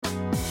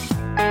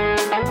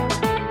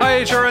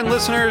HRN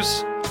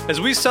listeners.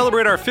 As we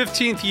celebrate our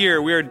 15th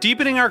year, we are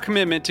deepening our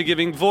commitment to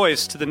giving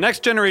voice to the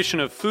next generation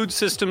of food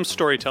systems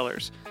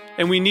storytellers,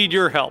 and we need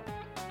your help.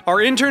 Our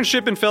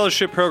internship and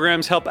fellowship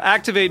programs help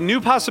activate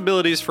new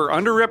possibilities for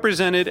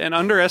underrepresented and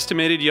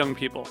underestimated young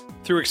people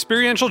through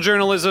experiential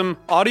journalism,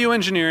 audio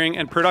engineering,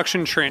 and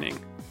production training.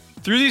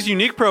 Through these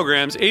unique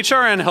programs,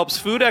 HRN helps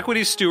food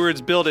equity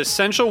stewards build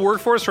essential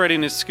workforce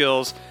readiness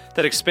skills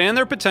that expand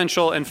their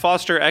potential and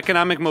foster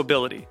economic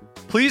mobility.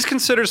 Please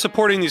consider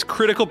supporting these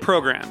critical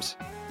programs.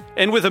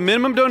 And with a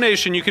minimum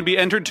donation, you can be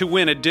entered to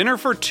win a dinner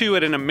for two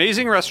at an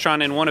amazing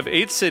restaurant in one of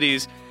 8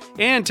 cities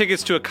and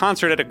tickets to a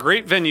concert at a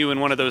great venue in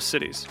one of those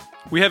cities.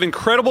 We have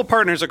incredible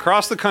partners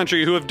across the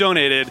country who have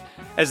donated,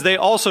 as they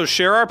also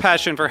share our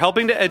passion for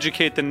helping to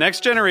educate the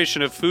next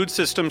generation of food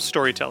systems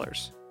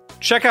storytellers.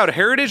 Check out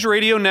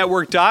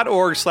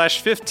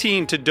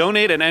heritageradionetwork.org/15 to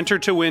donate and enter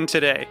to win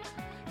today.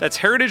 That's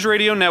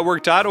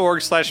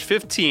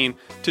heritageradionetwork.org/15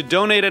 to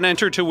donate and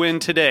enter to win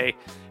today.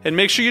 And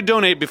make sure you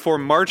donate before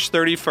March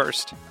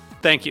 31st.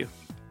 Thank you.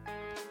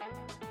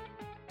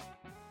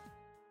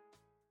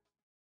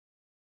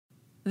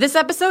 This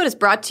episode is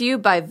brought to you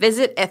by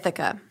Visit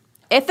Ithaca.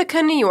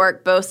 Ithaca, New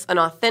York boasts an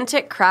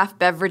authentic craft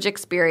beverage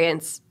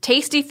experience,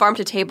 tasty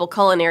farm-to-table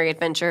culinary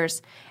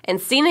adventures, and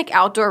scenic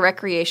outdoor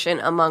recreation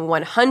among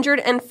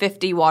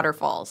 150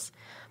 waterfalls.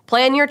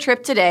 Plan your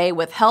trip today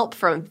with help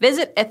from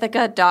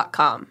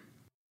visitithaca.com.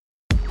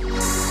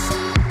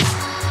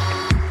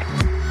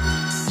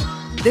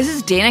 This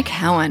is Dana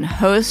Cowan,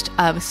 host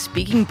of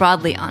Speaking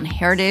Broadly on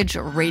Heritage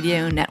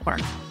Radio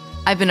Network.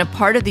 I've been a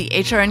part of the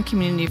HRN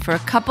community for a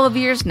couple of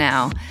years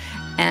now,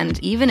 and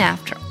even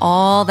after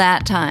all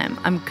that time,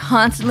 I'm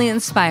constantly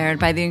inspired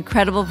by the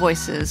incredible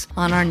voices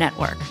on our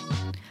network.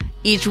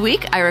 Each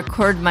week, I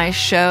record my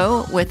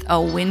show with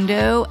a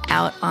window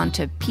out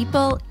onto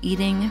people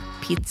eating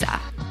pizza.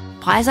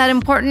 Why is that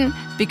important?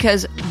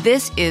 Because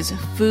this is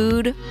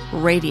food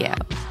radio.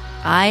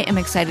 I am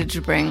excited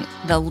to bring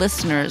the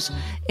listeners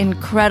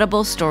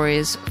incredible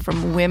stories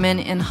from women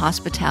in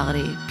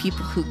hospitality,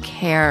 people who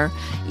care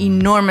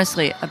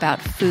enormously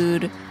about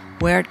food,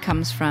 where it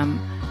comes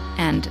from,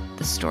 and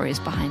the stories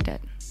behind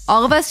it.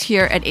 All of us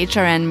here at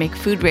HRN make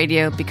food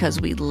radio because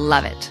we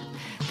love it.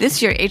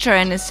 This year,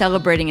 HRN is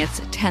celebrating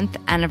its 10th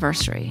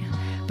anniversary,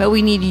 but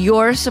we need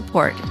your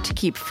support to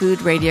keep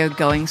food radio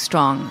going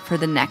strong for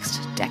the next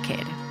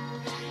decade.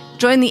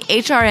 Join the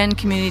HRN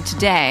community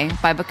today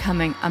by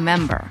becoming a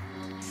member.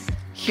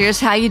 Here's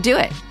how you do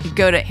it. You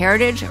go to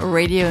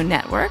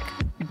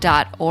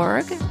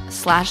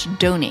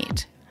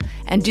heritageradionetwork.org/donate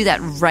and do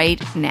that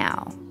right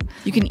now.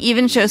 You can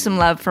even show some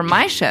love for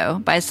my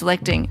show by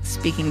selecting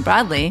Speaking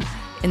Broadly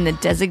in the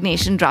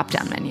designation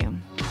drop-down menu.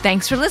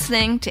 Thanks for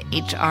listening to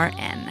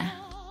HRN.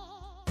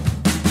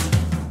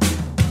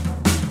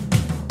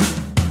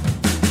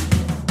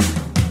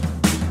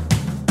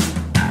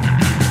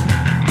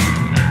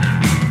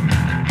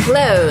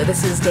 Hello,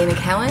 this is Dana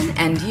Cowan,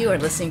 and you are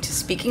listening to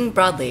Speaking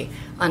Broadly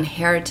on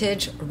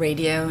Heritage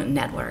Radio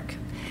Network.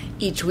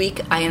 Each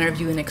week, I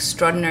interview an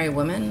extraordinary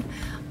woman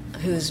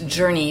whose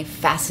journey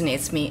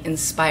fascinates me,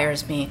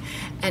 inspires me,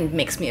 and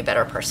makes me a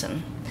better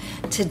person.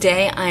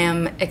 Today, I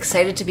am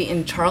excited to be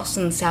in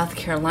Charleston, South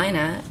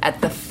Carolina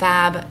at the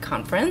FAB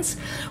conference,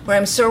 where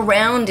I'm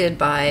surrounded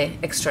by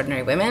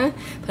extraordinary women,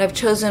 but I've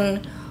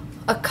chosen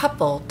a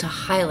couple to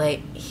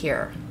highlight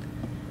here.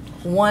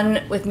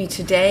 One with me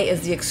today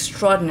is the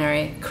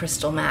extraordinary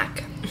Krystal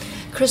Mack.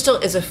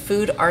 Krystal is a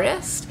food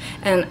artist,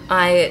 and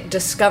I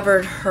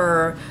discovered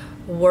her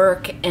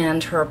work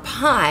and her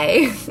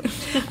pie,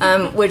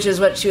 which is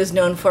what she was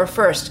known for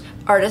first.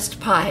 Artist,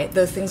 pie,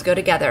 those things go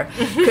together.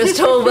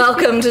 Krystal,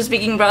 welcome to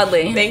Speaking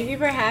Broadly. Thank you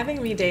for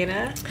having me,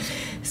 Dana.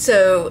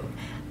 So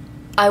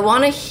I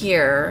want to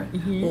hear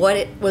what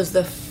it was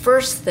the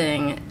first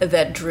thing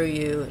that drew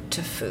you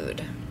to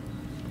food.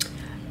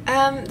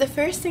 The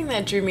first thing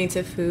that drew me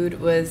to food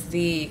was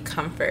the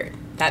comfort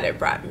that it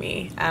brought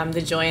me,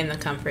 the joy and the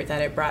comfort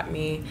that it brought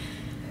me.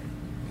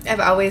 I've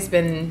always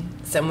been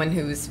someone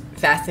who's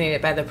fascinated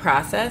by the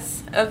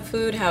process of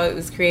food, how it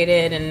was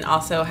created, and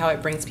also how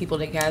it brings people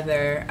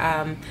together.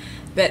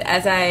 But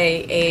as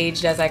I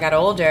aged, as I got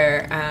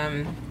older,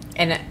 and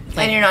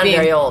you're not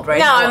very old, right?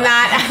 No, I'm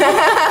not.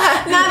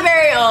 Not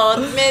very old,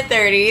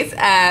 mid-30s.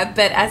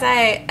 But as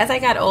I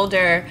got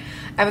older,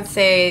 I would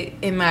say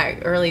in my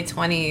early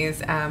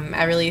 20s,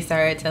 I really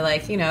started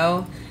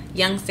to,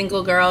 young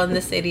single girl in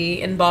the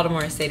city, in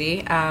Baltimore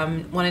City,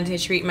 wanted to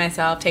treat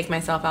myself, take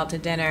myself out to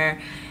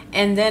dinner.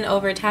 And then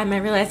over time, I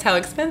realized how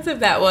expensive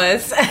that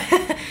was.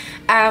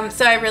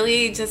 So I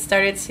really just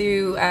started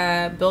to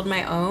build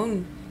my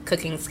own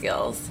cooking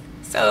skills.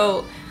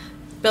 So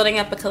building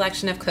up a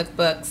collection of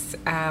cookbooks,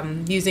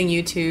 using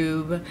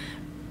YouTube,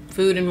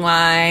 Food and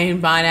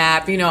Wine, Bon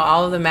App,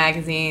 all of the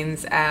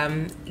magazines,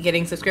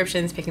 getting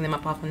subscriptions, picking them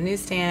up off the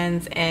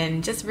newsstands,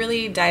 and just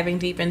really diving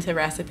deep into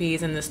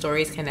recipes and the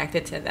stories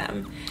connected to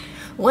them.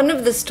 One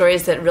of the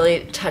stories that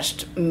really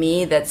touched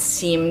me that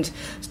seemed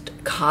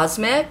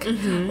cosmic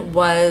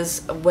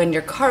was when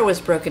your car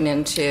was broken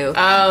into.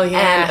 Oh,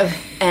 yeah.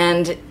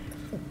 And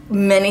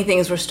many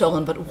things were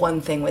stolen, but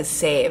one thing was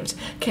saved.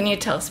 Can you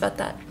tell us about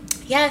that?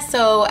 Yeah,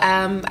 so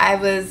I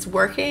was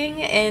working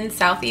in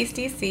Southeast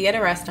DC at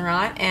a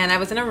restaurant, and I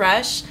was in a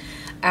rush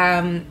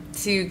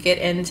to get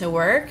into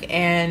work,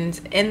 and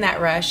in that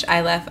rush,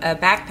 I left a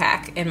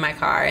backpack in my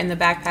car, and the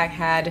backpack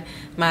had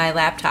my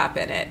laptop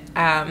in it.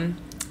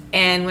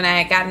 And when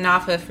I had gotten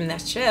off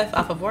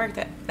of work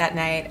that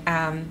night,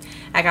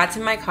 I got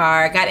in my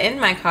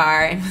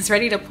car, and was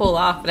ready to pull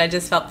off, but I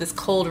just felt this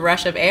cold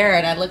rush of air,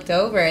 and I looked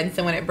over, and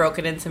someone had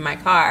broken into my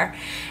car.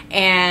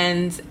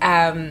 And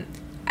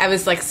I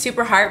was like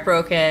super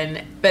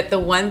heartbroken, but the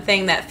one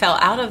thing that fell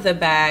out of the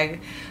bag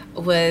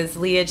was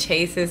Leah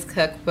Chase's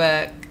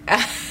cookbook.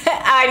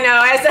 I know,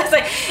 I was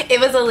like, it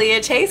was a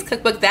Leah Chase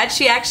cookbook that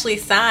she actually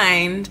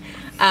signed.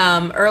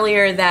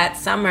 Earlier that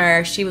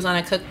summer, she was on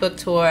a cookbook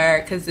tour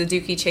because the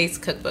Dookie Chase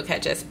cookbook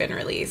had just been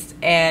released.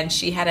 And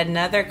she had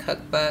another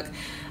cookbook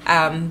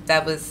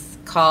that was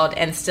called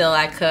And Still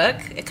I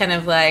Cook, kind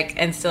of like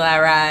And Still I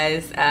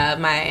Rise,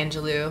 Maya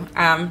Angelou.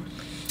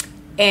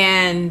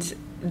 And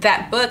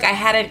that book, I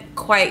hadn't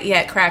quite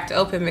yet cracked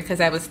open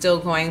because I was still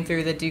going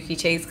through the Dookie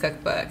Chase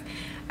cookbook.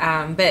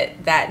 But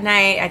that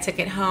night, I took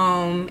it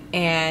home,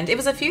 and it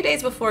was a few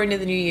days before into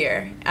the new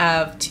year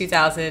of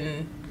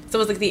 2000. So it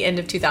was like the end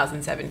of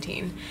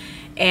 2017.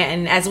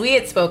 And as we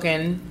had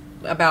spoken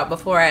about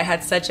before, I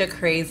had such a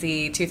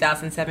crazy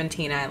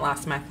 2017. I had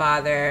lost my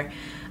father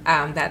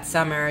that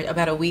summer,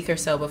 about a week or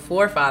so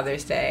before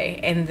Father's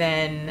Day. And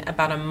then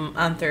about a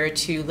month or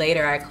two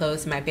later, I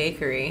closed my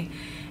bakery.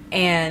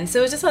 And so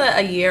it was just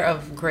a year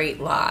of great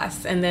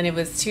loss. And then it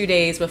was 2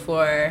 days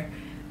before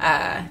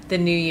the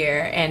new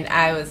year, and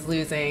I was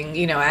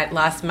losing, I'd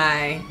lost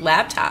my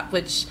laptop,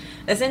 which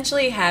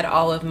essentially had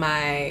all of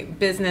my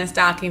business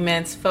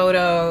documents,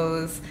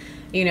 photos,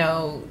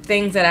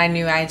 things that I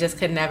knew I just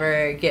could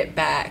never get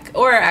back,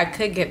 or I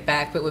could get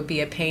back, but would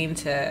be a pain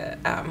to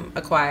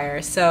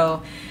acquire.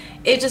 So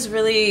it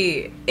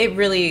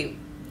really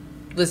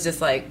was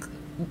just like,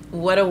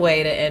 what a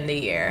way to end the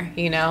year,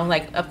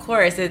 Like, of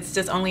course, it's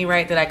just only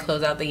right that I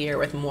close out the year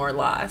with more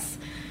loss.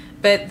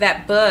 But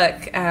that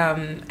book,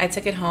 I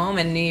took it home,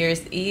 and New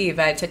Year's Eve,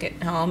 I took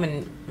it home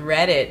and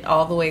read it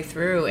all the way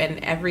through,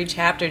 and every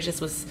chapter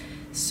just was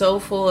so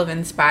full of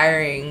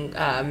inspiring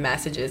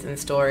messages and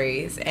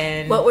stories.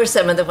 And what were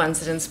some of the ones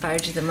that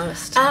inspired you the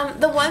most?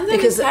 The ones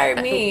that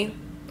inspired me.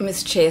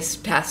 Miss Chase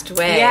passed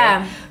away.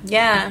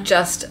 Yeah.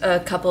 Just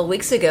a couple of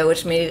weeks ago,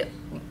 which made it,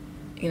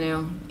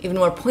 even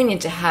more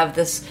poignant to have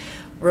this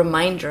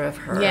reminder of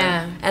her.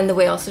 Yeah. And the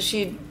way also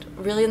she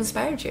really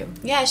inspired you.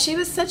 Yeah, she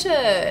was such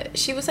a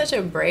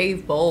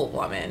brave, bold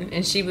woman,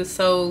 and she was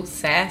so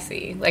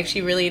sassy. Like,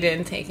 she really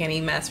didn't take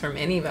any mess from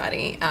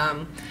anybody.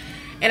 And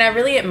I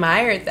really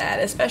admired that,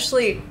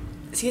 especially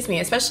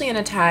in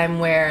a time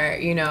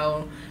where,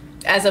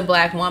 as a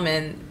Black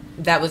woman,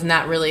 that was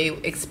not really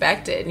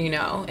expected,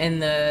 in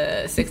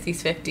the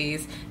 60s,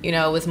 50s,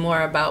 it was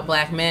more about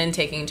Black men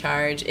taking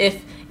charge,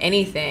 if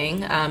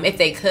anything, if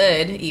they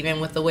could, even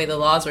with the way the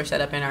laws were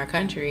set up in our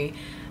country.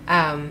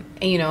 And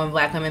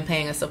Black women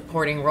playing a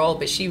supporting role,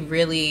 but she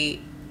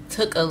really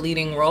took a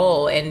leading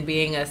role in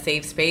being a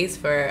safe space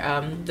for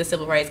the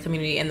civil rights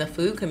community and the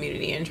food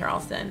community in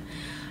in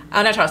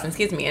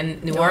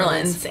New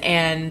Orleans.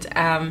 And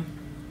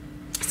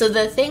so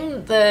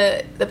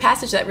the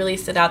passage that really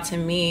stood out to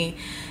me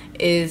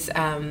is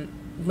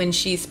when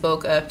she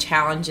spoke of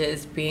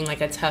challenges being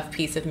like a tough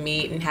piece of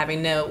meat and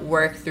having to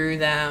work through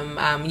them.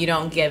 You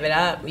don't give it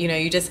up.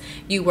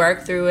 You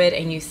work through it,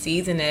 and you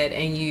season it,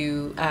 and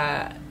you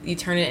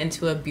turn it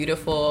into a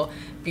beautiful,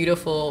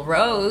 beautiful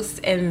roast,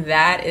 and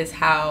that is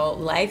how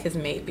life is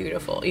made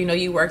beautiful.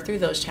 You work through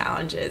those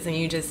challenges, and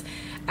you just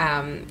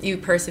you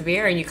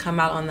persevere, and you come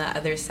out on the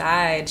other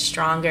side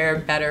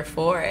stronger, better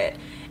for it.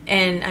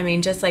 And I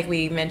mean, just like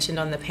we mentioned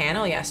on the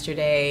panel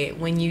yesterday,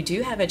 when you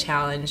do have a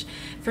challenge,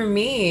 for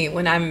me,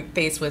 when I'm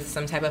faced with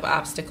some type of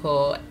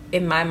obstacle,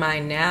 in my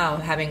mind now,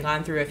 having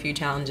gone through a few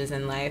challenges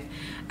in life,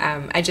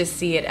 I just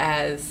see it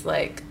as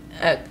like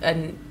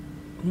a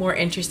more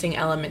interesting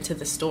element to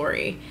the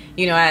story.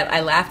 I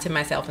laugh to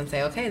myself and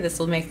say, okay, this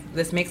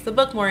makes the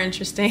book more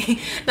interesting.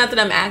 Not that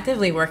I'm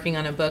actively working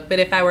on a book, but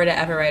if I were to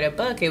ever write a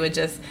book,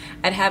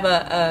 I'd have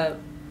a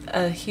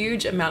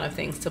huge amount of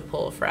things to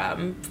pull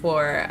from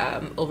for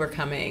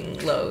overcoming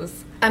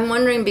lows. I'm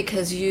wondering,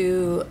 because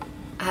you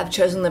have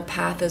chosen the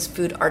path as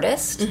food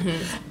artist,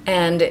 mm-hmm.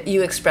 and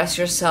you express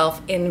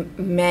yourself in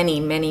many,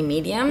 many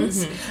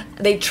mediums.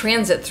 Mm-hmm. They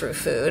transit through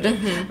food,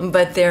 mm-hmm.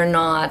 but they're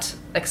not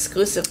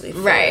exclusively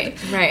food.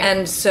 Right.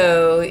 And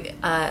so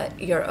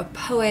you're a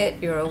poet,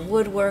 you're a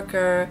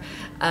woodworker,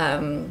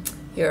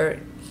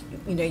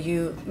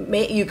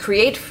 you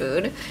create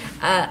food.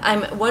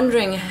 I'm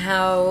wondering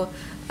how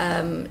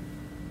in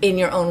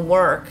your own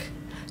work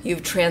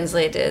you've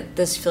translated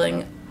this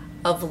feeling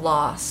of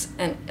loss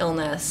and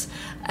illness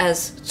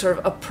as sort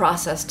of a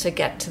process to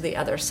get to the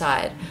other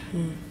side.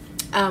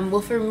 Mm-hmm.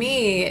 Well, for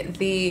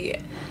me,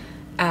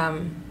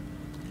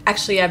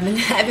 actually I've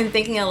been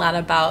thinking a lot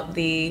about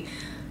the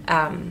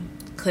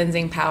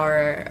cleansing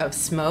power of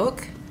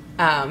smoke.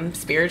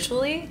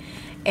 spiritually.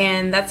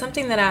 And that's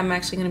something that I'm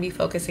actually going to be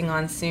focusing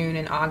on soon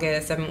in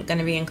August. I'm going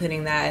to be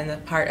including that in the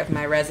part of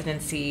my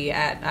residency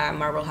at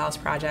Marble House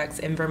Projects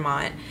in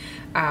Vermont.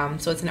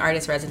 So it's an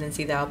artist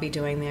residency that I'll be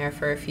doing there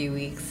for a few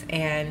weeks.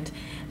 And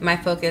my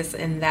focus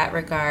in that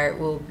regard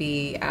will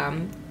be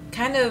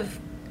kind of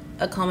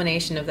a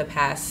culmination of the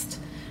past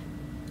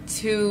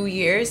 2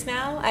 years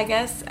now, I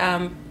guess.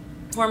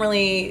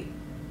 Formerly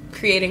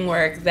creating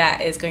work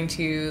that is going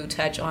to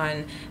touch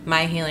on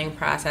my healing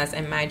process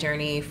and my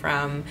journey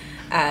from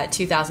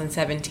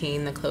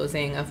 2017, the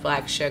closing of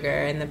Black Sugar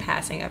and the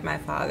passing of my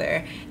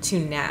father, to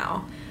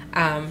now.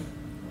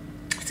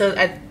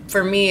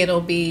 For me, it'll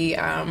be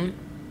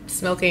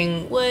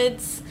smoking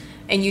woods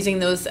and using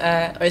those,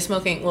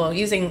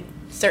 using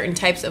certain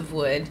types of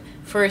wood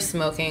for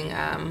smoking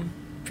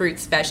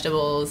fruits,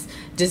 vegetables,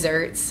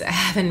 desserts I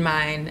have in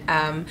mind,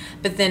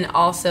 but then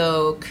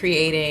also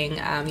creating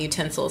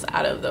utensils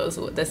out of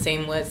the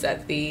same woods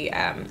that the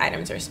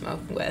items are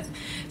smoked with.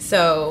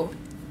 So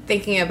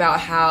thinking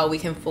about how we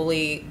can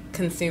fully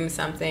consume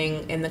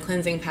something in the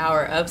cleansing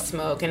power of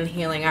smoke and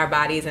healing our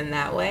bodies in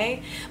that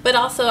way, but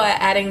also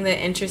adding the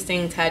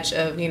interesting touch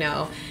of,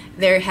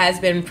 there has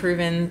been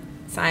proven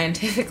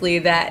scientifically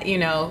that,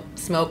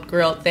 smoked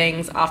grilled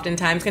things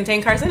oftentimes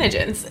contain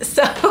carcinogens.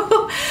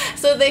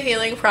 So the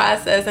healing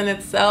process in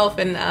itself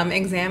and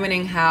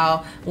examining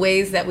how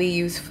ways that we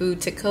use food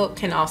to cook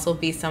can also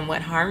be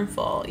somewhat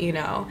harmful,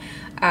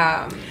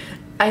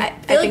 I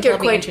think it'll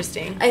be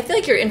interesting. I feel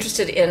like you're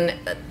interested in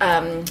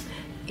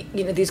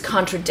these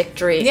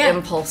contradictory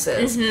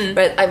impulses. Mm-hmm.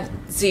 But I've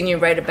seen you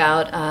write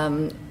about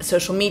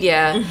social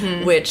media,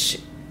 mm-hmm. which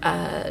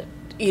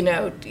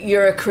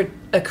you're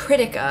a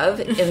critic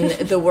of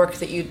in the work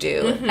that you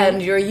do, mm-hmm.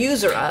 and you're a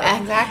user of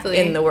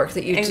in the work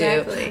that you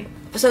do.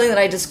 Something that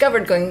I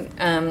discovered going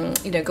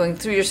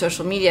through your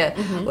social media,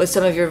 mm-hmm. was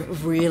some of your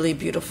really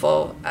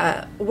beautiful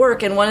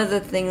work, and one of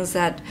the things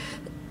that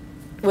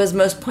was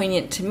most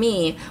poignant to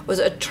me was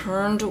a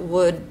turned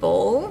wood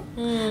bowl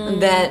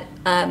that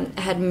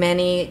had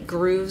many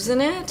grooves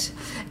in it,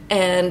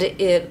 and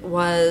it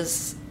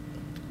was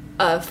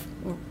a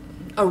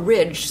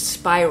ridge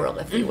spiral,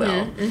 if you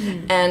will.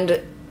 Mm-hmm.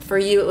 And for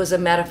you, it was a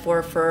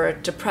metaphor for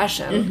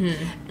depression. Mm-hmm.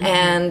 Mm-hmm.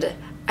 And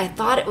I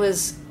thought it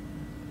was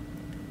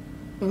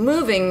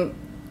moving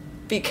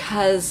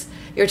because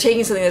you're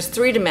taking something that's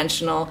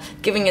three-dimensional,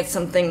 giving it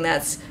something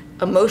that's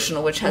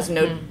emotional, which has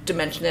mm-hmm. no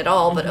dimension at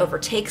all, but mm-hmm.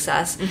 overtakes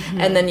us, mm-hmm.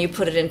 and then you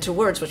put it into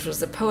words, which was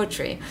the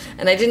poetry.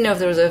 And I didn't know if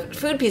there was a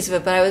food piece of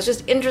it, but I was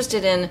just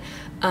interested in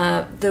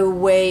the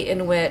way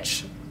in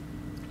which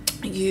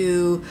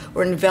you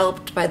were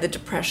enveloped by the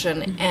depression,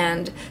 mm-hmm.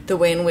 and the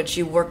way in which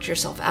you worked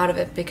yourself out of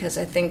it, because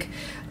I think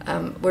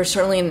we're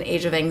certainly in an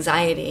age of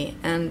anxiety,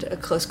 and a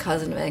close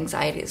cousin of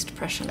anxiety is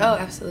depression. Oh,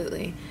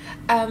 absolutely.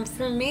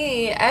 For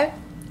me, I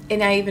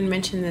even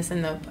mentioned this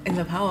in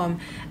the poem,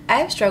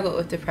 I've struggled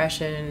with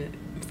depression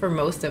for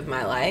most of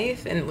my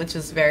life, and which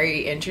was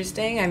very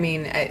interesting. I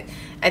mean,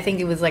 I think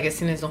it was like as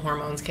soon as the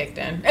hormones kicked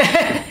in.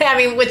 I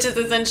mean, which is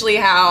essentially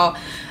how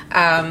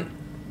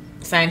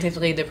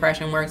scientifically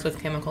depression works, with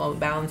chemical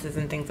imbalances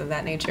and things of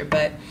that nature.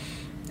 But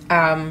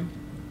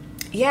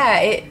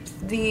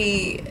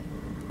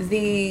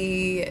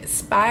the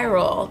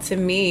spiral to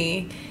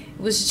me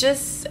was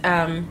just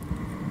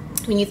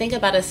when you think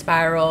about a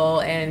spiral,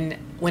 and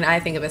when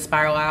I think of a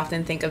spiral, I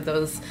often think of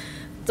those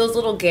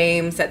little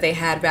games that they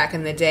had back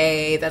in the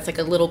day. That's like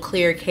a little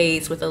clear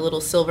case with a little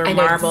silver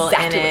marble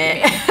in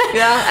it.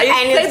 Yeah,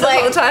 I used to play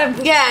that all the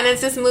time. Yeah, and it's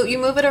just you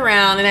move it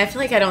around, and I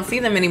feel like I don't see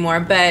them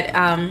anymore. But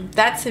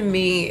that to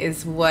me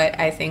is what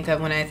I think of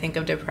when I think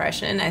of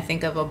depression. I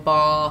think of a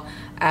ball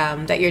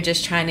that you're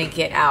just trying to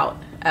get out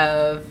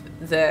of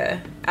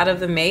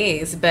the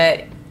maze,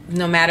 but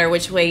no matter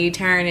which way you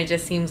turn, it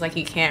just seems like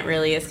you can't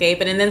really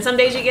escape it. And then some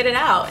days you get it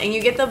out, and you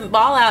get the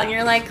ball out, and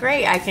you're like,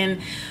 great, I can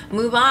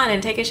move on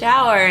and take a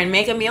shower and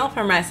make a meal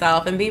for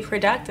myself and be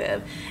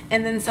productive.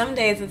 And then some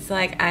days it's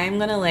like, I am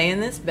going to lay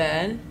in this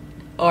bed,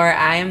 or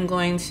I am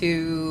going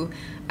to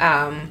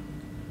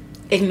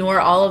ignore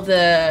all of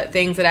the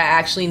things that I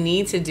actually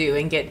need to do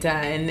and get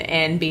done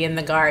and be in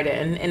the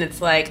garden. And it's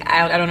like,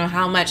 I don't know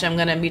how much I'm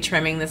going to be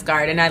trimming this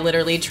garden. I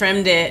literally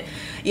trimmed it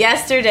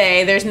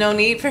yesterday. There's no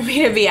need for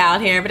me to be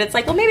out here. But it's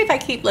like, well, maybe if I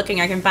keep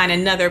looking, I can find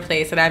another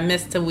place that I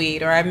missed to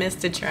weed or I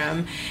missed to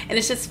trim. And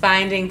it's just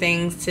finding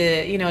things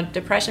to,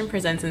 depression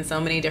presents in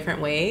so many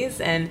different ways,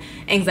 and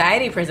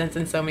anxiety presents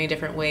in so many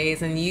different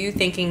ways. And you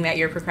thinking that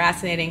you're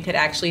procrastinating could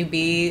actually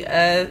be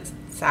a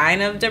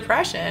sign of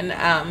depression.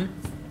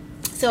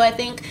 So I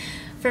think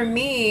for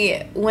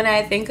me, when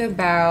I think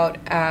about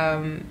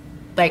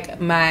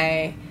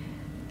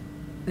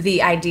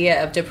the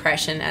idea of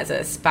depression as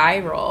a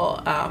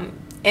spiral,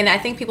 and I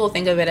think people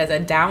think of it as a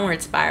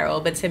downward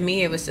spiral, but to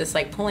me it was just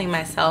like pulling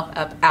myself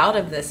up out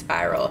of this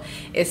spiral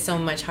is so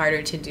much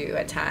harder to do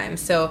at times.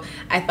 So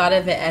I thought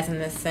of it as an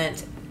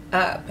ascent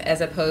up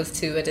as opposed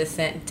to a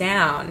descent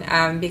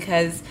down,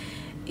 because,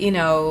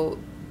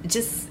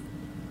 just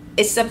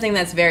it's something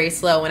that's very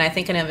slow. When I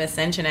think of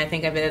ascension, I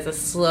think of it as a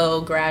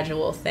slow,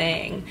 gradual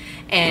thing.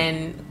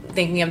 And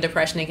thinking of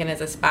depression again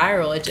as a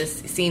spiral, it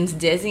just seems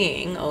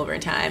dizzying over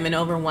time and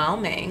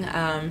overwhelming.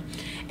 And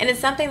it's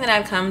something that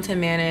I've come to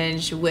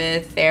manage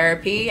with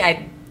therapy.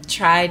 I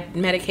tried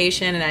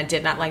medication and I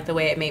did not like the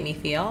way it made me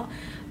feel.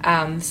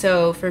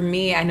 So for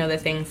me, I know the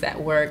things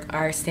that work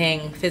are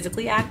staying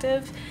physically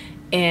active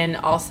and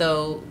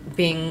also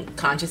being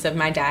conscious of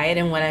my diet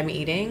and what I'm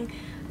eating,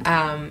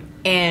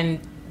 and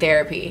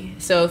therapy.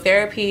 So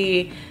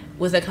therapy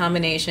was a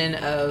combination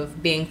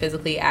of being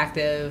physically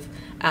active,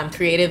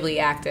 creatively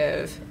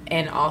active,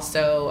 and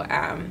also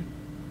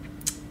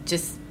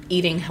just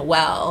eating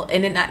well.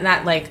 And it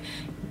not like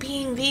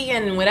being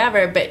vegan,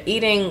 whatever, but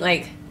eating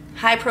like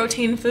high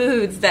protein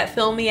foods that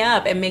fill me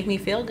up and make me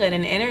feel good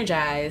and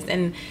energized,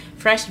 and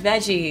fresh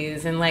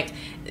veggies, and like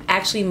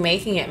actually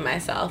making it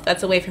myself.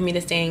 That's a way for me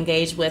to stay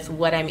engaged with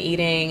what I'm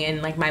eating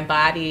and like my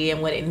body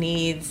and what it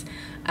needs.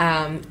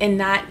 And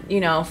not,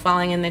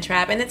 falling in the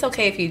trap. And it's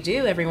okay if you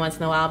do every once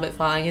in a while, but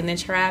falling in the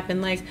trap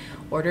and like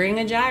ordering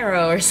a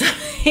gyro or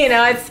something,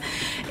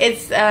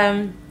 it's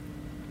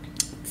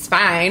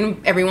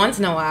fine every once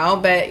in a while.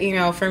 But,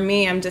 for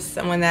me, I'm just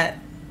someone that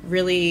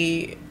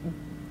really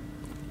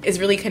is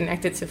really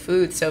connected to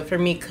food. So for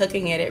me,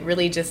 cooking it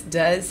really just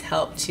does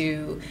help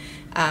to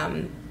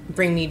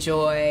bring me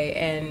joy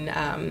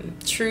and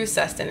true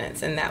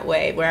sustenance in that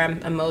way, where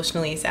I'm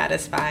emotionally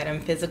satisfied, I'm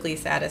physically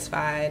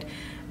satisfied.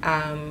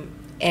 And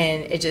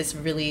it just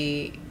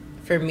really,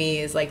 for me,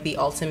 is like the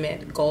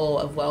ultimate goal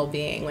of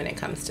well-being when it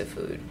comes to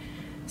food.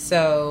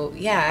 So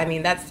yeah, I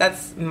mean,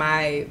 that's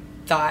my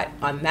thought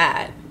on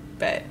that.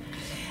 But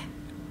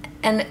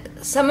and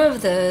some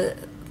of the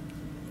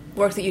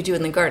work that you do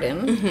in the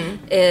garden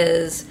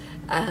is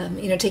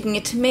taking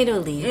a tomato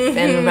leaf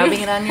and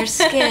rubbing it on your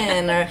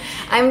skin. Or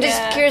I'm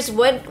just curious,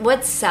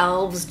 what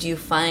salves do you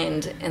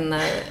find in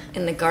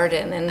the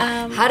garden, and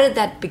how did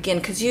that begin?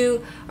 Because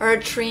you are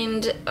a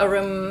trained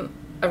aromatherapist.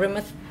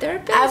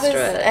 I was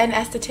an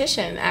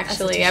esthetician,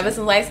 actually. I was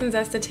a licensed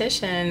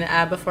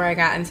esthetician before I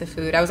got into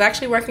food. I was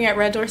actually working at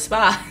Red Door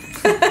Spa,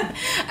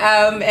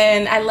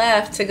 and I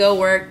left to go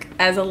work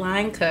as a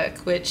line cook,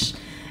 which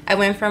I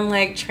went from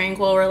like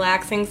tranquil,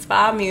 relaxing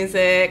spa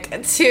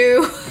music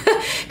to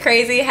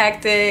crazy,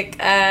 hectic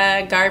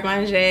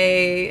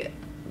garde-manger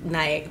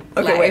night.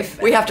 Okay, life.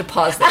 wait. We have to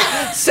pause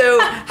there. So,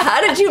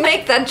 how did you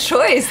make that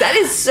choice? That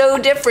is so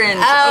different.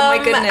 Oh my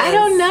goodness. I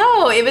don't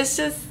know. It was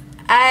just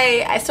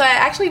I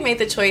actually made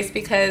the choice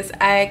because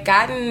I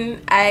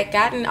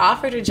gotten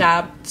offered a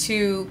job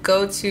to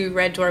go to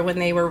Red Door when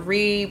they were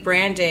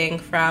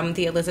rebranding from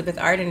the Elizabeth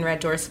Arden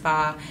Red Door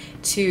Spa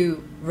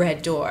to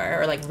Red Door,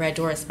 or like Red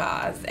Door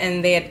Spas,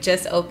 and they had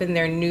just opened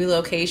their new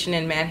location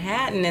in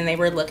Manhattan, and they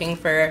were looking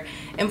for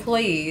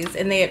employees,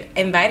 and they had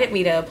invited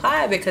me to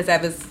apply because I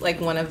was like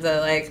one of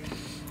the like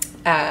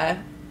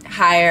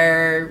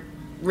higher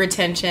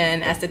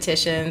retention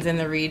estheticians in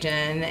the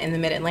region in the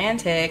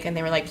Mid-Atlantic, and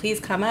they were like, please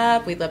come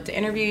up, we'd love to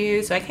interview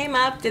you. So I came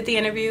up, did the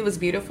interview, it was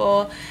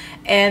beautiful,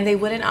 and they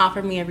wouldn't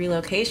offer me a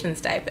relocation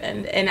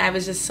stipend, and I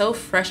was just so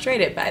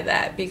frustrated by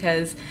that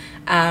because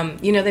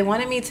they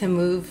wanted me to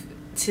move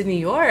to New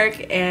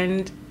York,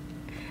 and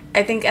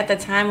I think at the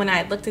time when I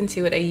had looked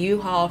into it, a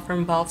U-Haul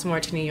from Baltimore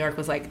to New York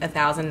was like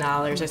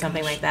 $1,000 or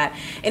something like that,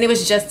 and it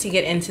was just to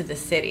get into the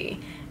city.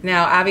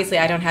 Now, obviously,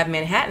 I don't have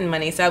Manhattan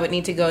money, so I would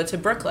need to go to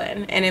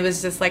Brooklyn. And it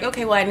was just like,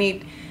 okay, well,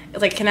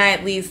 can I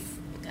at least,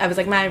 I was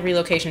like, my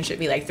relocation should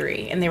be like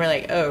 $3,000. And they were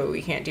like, oh,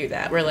 we can't do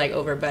that. We're like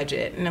over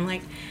budget. And I'm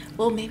like,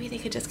 well, maybe they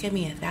could just give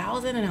me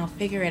 $1,000 and I'll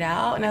figure it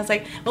out. And I was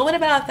like, well, what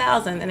about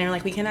 $1,000? And they were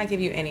like, we cannot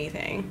give you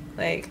anything.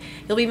 Like,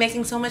 you'll be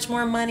making so much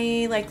more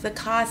money. Like, the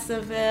costs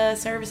of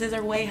services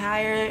are way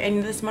higher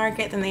in this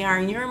market than they are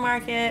in your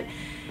market.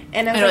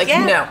 And I was like,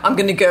 yeah. No, I'm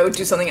going to go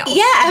do something else.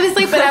 Yeah, I was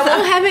like, but I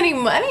won't have any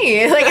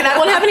money. Like, and I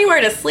won't have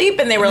anywhere to sleep.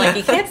 And they were like,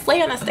 you can't stay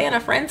on a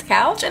friend's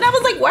couch. And I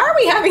was like, why are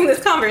we having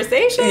this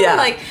conversation? Yeah.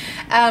 Like,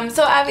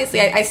 so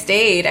obviously I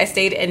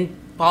stayed in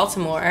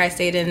Baltimore. I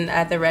stayed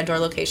at the Red Door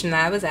location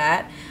that I was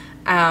at.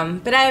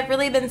 But I had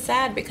really been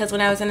sad because when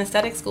I was in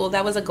aesthetic school,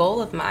 that was a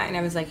goal of mine.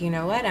 I was like, you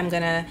know what? I'm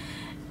going to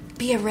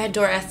be a Red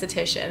Door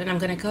esthetician, and I'm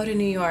going to go to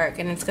New York,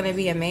 and it's going to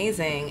be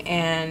amazing.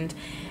 And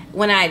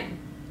when I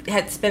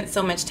had spent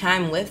so much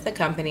time with the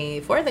company,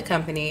 for the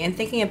company, and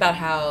thinking about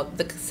how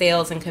the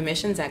sales and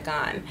commissions had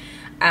gone,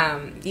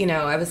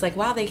 I was like,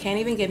 wow, they can't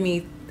even give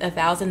me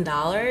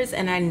 $1,000,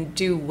 and I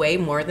do way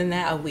more than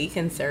that a week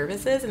in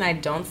services, and I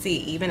don't see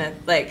even I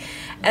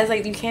was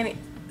like, you can't.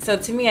 So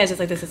to me, I was just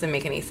like, this doesn't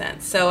make any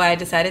sense. So I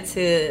decided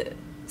to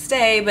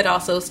stay, but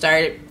also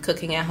start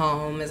cooking at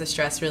home as a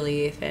stress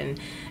relief and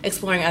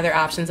exploring other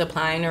options,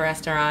 applying to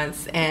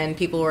restaurants. And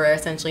people were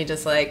essentially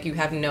just like, you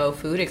have no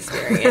food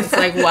experience.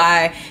 Like,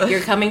 why?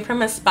 You're coming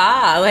from a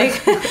spa. Like,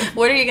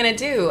 what are you going to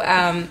do?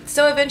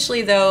 So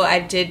eventually, though, I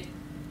did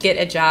get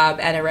a job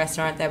at a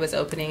restaurant that was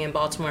opening in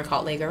Baltimore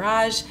called Le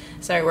Garage.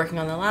 Started working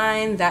on the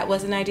line. That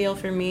wasn't ideal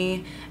for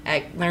me.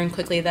 I learned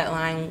quickly that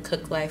line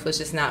cook life was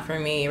just not for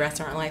me.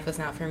 Restaurant life was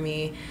not for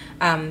me.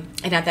 And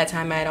at that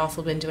time, I had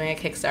also been doing a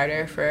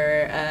Kickstarter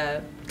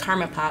for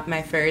Karma Pop,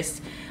 my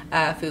first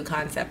food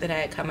concept that I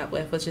had come up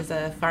with, which is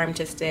a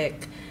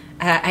farm-to-stick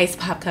ice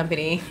pop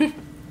company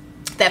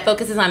that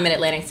focuses on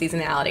Mid-Atlantic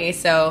seasonality.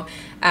 So,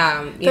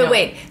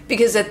 wait,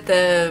 because at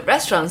the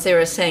restaurants they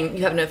were saying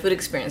you have no food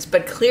experience,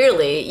 but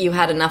clearly you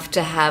had enough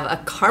to have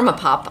a Karma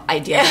Pop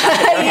idea.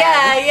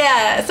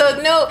 Yeah.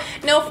 So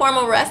no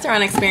formal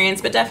restaurant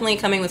experience, but definitely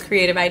coming with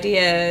creative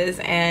ideas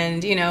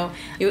and you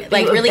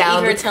really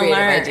eager to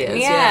learn.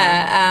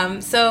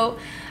 Ideas, So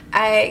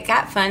I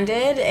got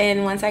funded,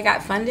 and once I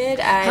got funded,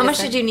 how much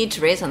did you need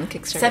to raise on the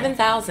Kickstarter?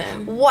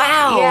 $7,000.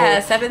 Wow. Yeah,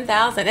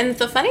 $7,000. And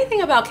the funny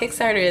thing about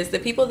Kickstarter is the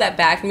people that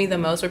backed me the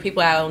most were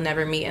people I will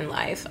never meet in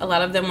life. A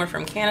lot of them were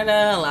from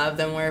Canada. A lot of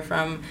them were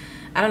from,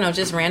 I don't know,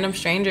 just random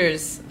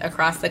strangers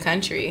across the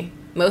country.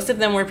 Most of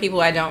them were people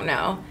I don't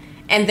know.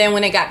 And then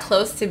when it got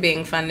close to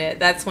being funded,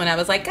 that's when I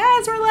was like,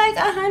 guys, we're like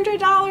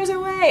 $100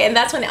 away. And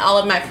that's when all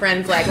of my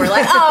friends were like,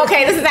 oh,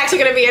 okay, this is actually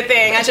going to be a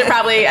thing. I should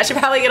probably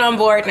get on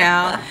board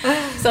now.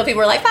 So people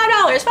were like,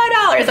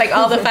 $5. Like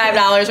all the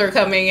 $5 were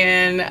coming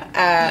in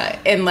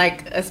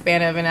like a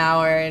span of an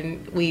hour,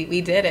 and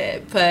we did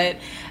it. But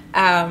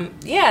so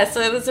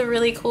it was a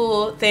really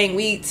cool thing.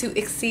 To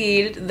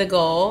exceed the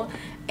goal.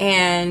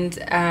 And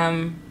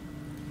so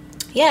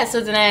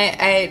then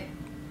I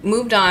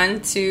moved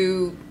on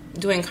to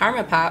doing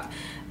Karma Pop,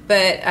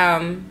 but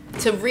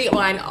to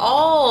rewind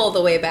all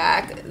the way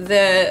back,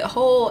 the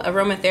whole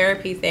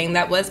aromatherapy thing,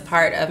 that was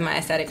part of my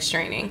aesthetics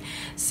training.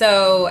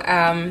 So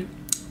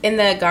in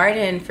the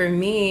garden, for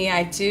me,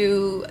 I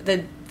do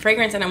the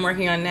fragrance that I'm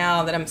working on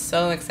now that I'm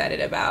so excited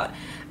about.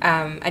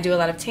 I do a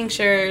lot of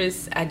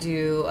tinctures, I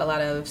do a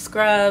lot of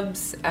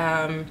scrubs,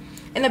 and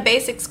the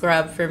basic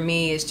scrub for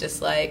me is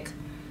just like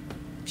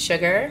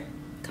sugar,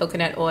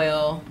 coconut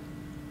oil,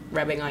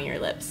 rubbing on your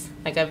lips,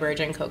 like a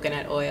virgin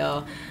coconut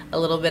oil, a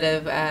little bit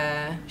of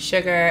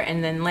sugar,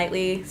 and then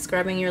lightly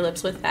scrubbing your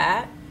lips with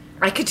that.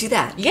 I could do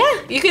that.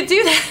 Yeah, you could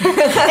do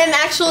that. And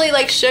actually,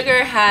 like,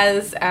 sugar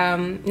has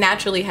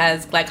naturally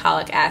has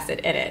glycolic acid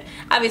in it.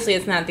 Obviously,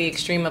 it's not the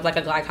extreme of like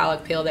a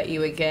glycolic pill that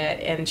you would get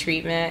in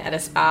treatment at a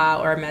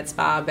spa or a med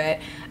spa, but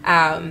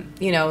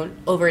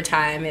over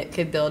time it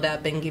could build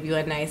up and give you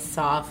a nice,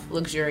 soft,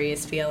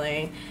 luxurious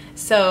feeling.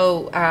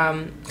 So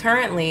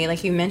currently,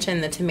 like you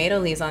mentioned, the tomato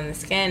leaves on the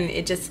skin,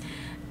 it just,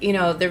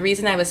 the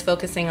reason I was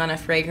focusing on a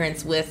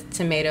fragrance with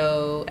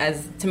tomato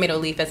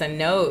leaf as a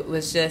note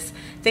was just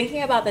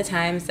thinking about the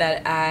times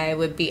that I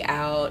would be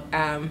out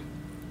and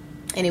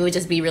it would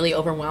just be really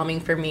overwhelming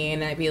for me,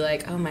 and I'd be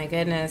like, oh my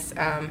goodness,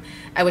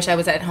 I wish I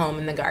was at home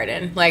in the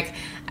garden. Like,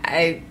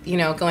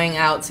 going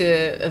out to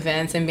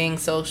events and being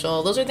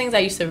social, those are things I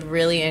used to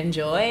really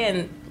enjoy,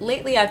 and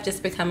lately I've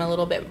just become a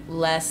little bit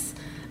less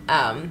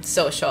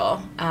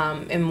social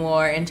and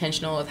more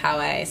intentional with how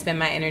I spend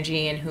my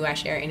energy and who I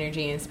share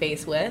energy and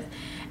space with.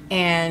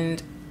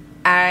 And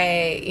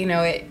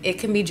it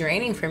can be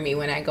draining for me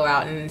when I go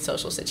out in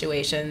social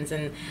situations,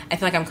 and I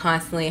feel like I'm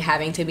constantly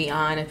having to be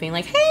on and being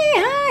like, hey,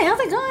 hi, how's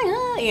it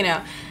going?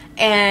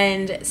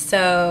 And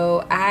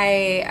so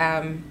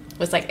I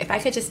was like, if I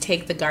could just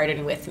take the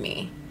garden with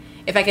me.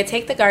 If I could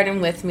take the garden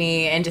with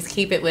me and just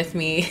keep it with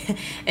me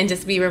and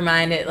just be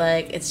reminded,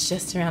 like, it's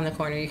just around the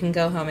corner. You can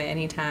go home at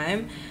any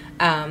time.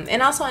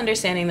 And also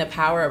understanding the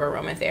power of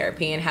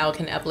aromatherapy and how it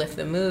can uplift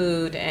the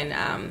mood and,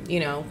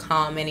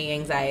 calm any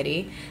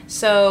anxiety.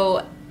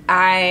 So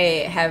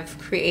I have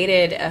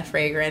created a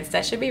fragrance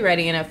that should be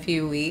ready in a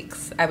few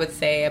weeks, I would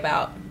say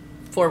about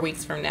 4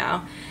 weeks from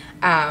now,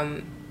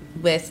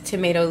 with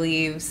tomato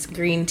leaves,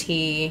 green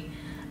tea,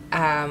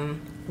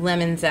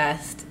 lemon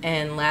zest,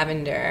 and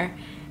lavender.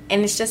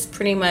 And it's just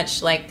pretty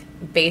much like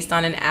based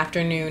on an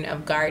afternoon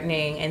of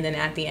gardening, and then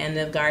at the end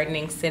of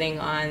gardening, sitting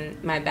on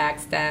my back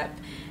step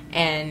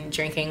and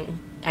drinking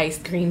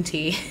iced green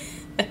tea.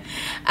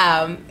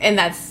 And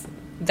that's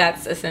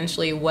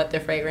essentially what the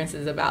fragrance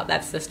is about.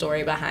 That's the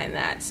story behind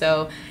that.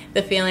 So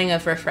the feeling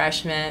of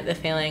refreshment, the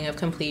feeling of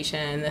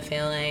completion, the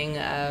feeling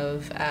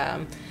of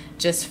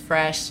just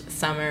fresh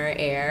summer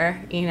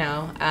air,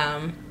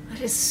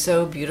 That is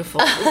so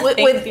beautiful.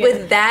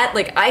 With that,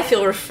 like, I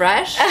feel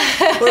refreshed.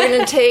 We're going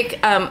to take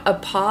a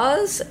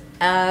pause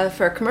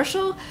for a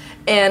commercial,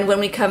 and when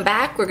we come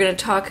back, we're going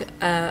to talk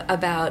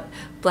about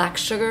black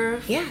sugar,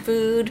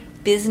 food,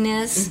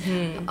 business,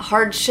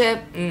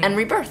 hardship, and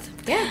rebirth.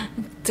 Yeah.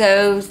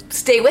 So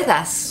stay with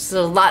us.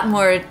 There's a lot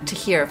more to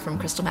hear from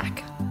Krystal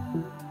Mack.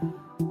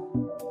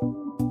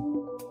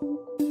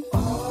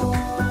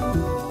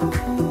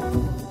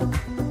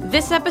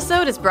 This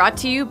episode is brought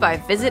to you by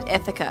Visit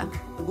Ithaca.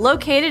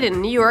 Located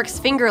in New York's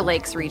Finger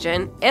Lakes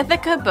region,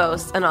 Ithaca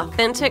boasts an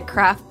authentic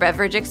craft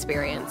beverage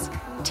experience,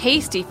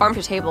 tasty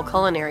farm-to-table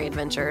culinary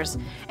adventures,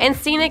 and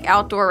scenic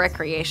outdoor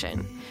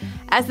recreation.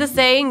 As the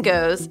saying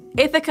goes,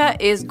 Ithaca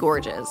is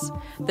gorgeous.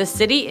 The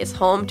city is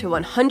home to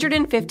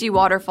 150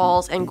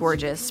 waterfalls and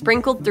gorges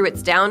sprinkled through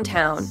its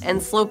downtown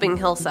and sloping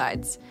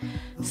hillsides.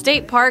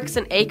 State parks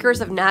and acres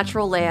of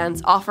natural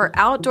lands offer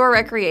outdoor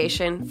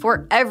recreation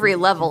for every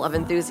level of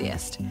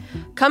enthusiast.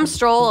 Come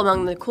stroll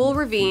among the cool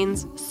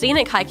ravines,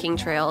 scenic hiking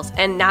trails,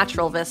 and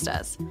natural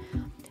vistas.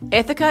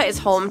 Ithaca is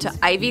home to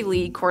Ivy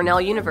League Cornell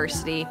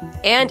University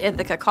and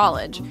Ithaca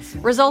College,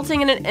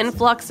 resulting in an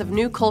influx of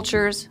new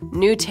cultures,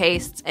 new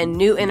tastes, and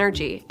new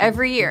energy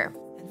every year.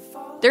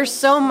 There's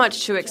so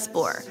much to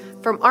explore,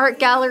 from art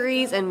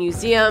galleries and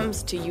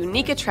museums to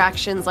unique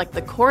attractions like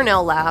the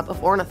Cornell Lab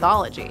of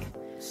Ornithology.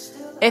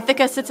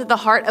 Ithaca sits at the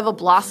heart of a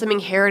blossoming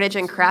heritage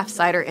and craft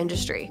cider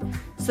industry.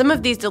 Some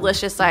of these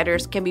delicious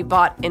ciders can be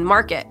bought in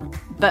market,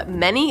 but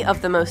many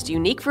of the most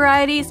unique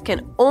varieties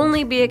can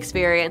only be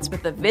experienced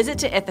with a visit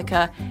to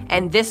Ithaca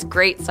and this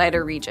great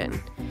cider region.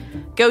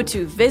 Go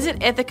to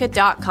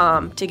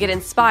visitithaca.com to get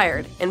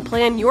inspired and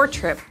plan your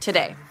trip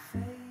today.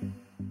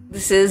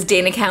 This is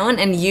Dana Cowan,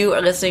 and you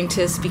are listening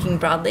to Speaking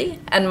Broadly,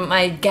 and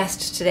my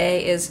guest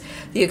today is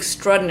the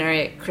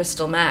extraordinary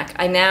Krystal Mack.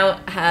 I now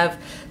have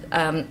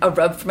a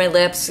rub for my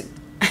lips.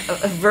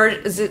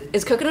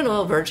 Is coconut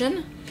oil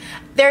virgin?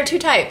 There are two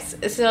types.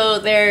 So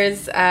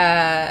there's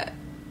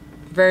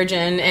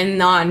virgin and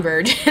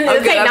non-virgin.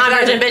 It's like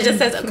non-virgin, but it just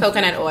says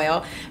coconut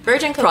oil.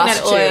 Virgin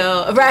coconut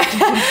oil, right?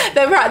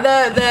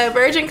 The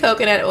virgin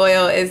coconut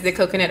oil is the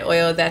coconut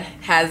oil that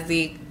has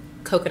the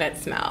coconut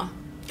smell,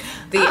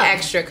 the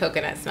extra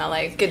coconut smell.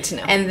 Like, good to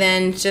know. And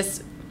then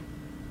just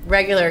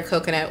regular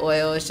coconut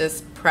oil is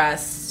just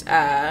pressed,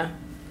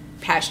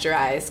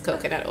 pasteurized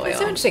coconut oil. That's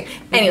so interesting.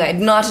 Anyway,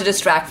 not to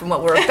distract from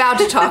what we're about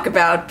to talk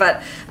about,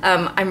 but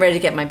I'm ready to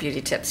get my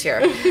beauty tips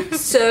here.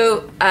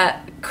 So,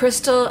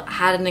 Krystal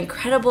had an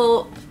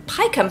incredible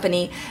pie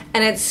company,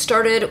 and it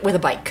started with a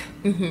bike.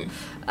 Mm-hmm.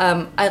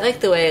 I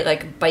like the way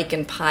bike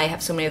and pie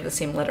have so many of the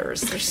same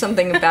letters. There's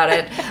something about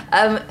it.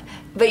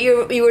 But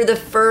you were the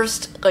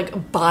first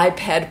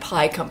biped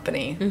pie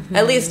company,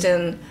 at least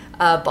in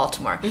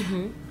Baltimore.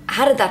 Mm-hmm.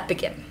 How did that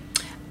begin?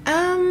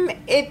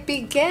 It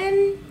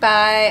began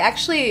by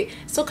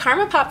so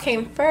Karma Pop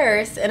came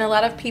first, and a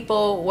lot of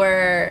people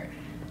were,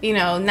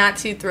 not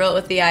too thrilled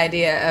with the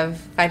idea of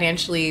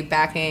financially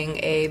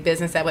backing a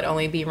business that would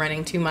only be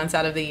running 2 months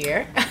out of the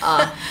year.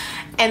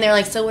 And they're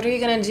like, so what are you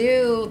going to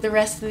do the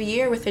rest of the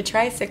year with the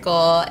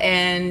tricycle?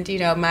 And,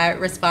 my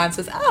response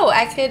was,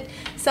 I could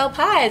sell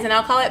pies, and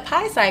I'll call it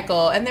Pie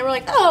Cycle. And they were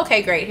like, oh,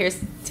 okay, great, here's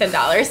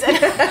 $10.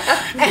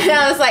 And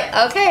I was like,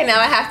 okay, now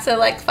I have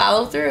to,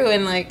 follow through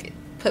and,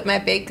 put my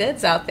baked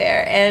goods out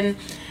there. And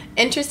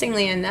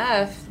interestingly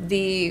enough,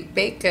 the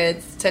baked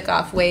goods took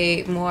off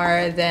way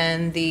more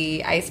than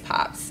the ice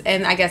pops.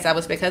 And I guess that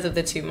was because of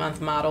the 2-month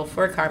model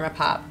for Karma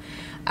Pop.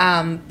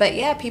 But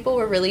yeah, people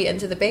were really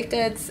into the baked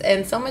goods,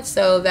 and so much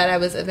so that I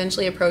was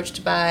eventually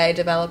approached by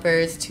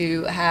developers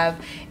to have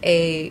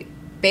a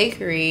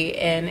bakery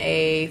in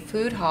a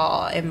food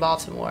hall in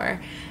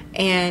Baltimore.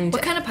 And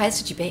what kind of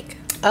pies did you bake?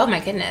 Oh my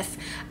goodness.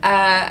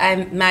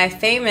 My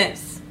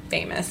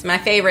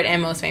favorite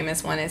and most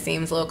famous one, it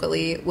seems,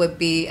 locally would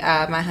be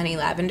my honey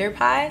lavender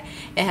pie.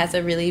 It has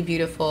a really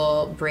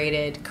beautiful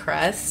braided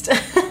crust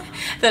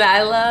that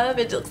I love.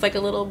 It looks like a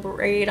little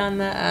braid on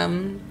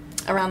the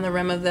around the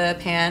rim of the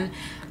pan.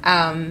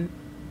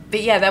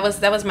 But yeah, that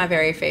was my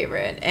very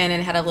favorite, and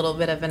it had a little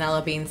bit of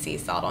vanilla bean sea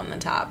salt on the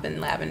top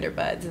and lavender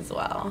buds as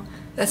well.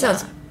 That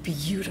sounds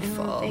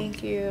beautiful. Oh,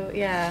 thank you.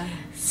 Yeah.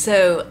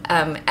 So,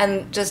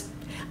 and just,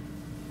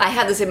 I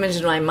had this image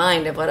in my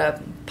mind of what a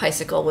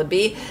bicycle would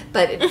be,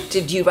 but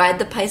did you ride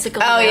the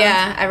bicycle around?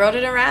 Yeah, I rode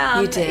it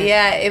around. You did?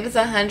 Yeah, it was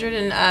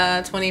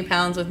 120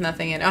 pounds with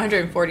nothing in it.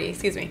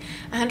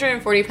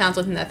 140 pounds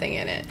with nothing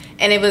in it.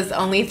 And it was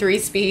only 3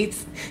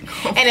 speeds.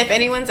 And if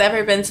anyone's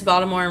ever been to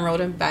Baltimore and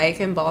rode a bike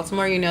in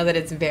Baltimore, you know that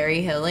it's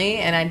very hilly,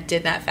 and I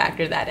did not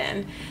factor that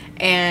in.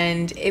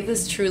 And it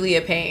was truly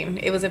a pain.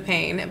 It was a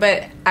pain.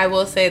 But I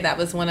will say that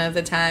was one of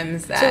the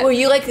times that... So were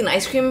you an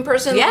ice cream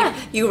person? Yeah.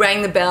 You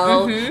rang the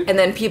bell, and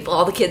then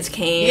all the kids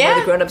came, or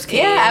the grown-ups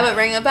came? Yeah, I would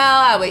ring a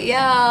bell, I would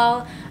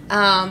yell.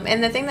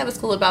 And the thing that was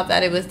cool about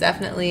that, it was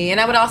definitely...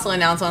 And I would also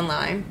announce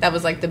online. That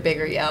was the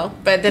bigger yell.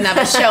 But then I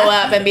would show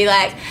up and be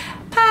like,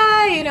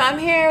 pie, I'm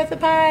here with the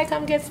pie,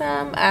 come get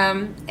some.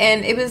 And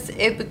it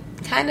would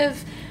kind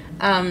of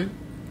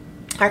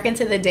harken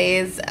to the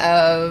days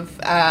of...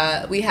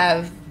 we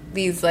have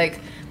these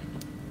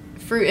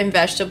fruit and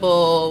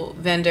vegetable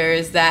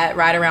vendors that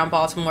ride around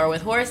Baltimore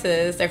with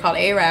horses. They're called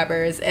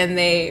Arabers, and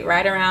they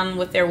ride around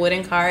with their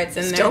wooden carts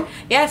and still?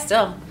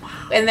 Wow.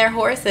 And their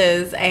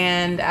horses,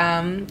 and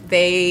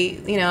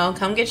they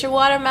come get your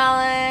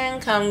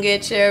watermelon, come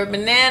get your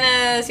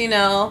bananas.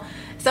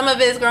 Some of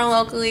it is grown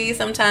locally.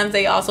 Sometimes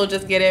they also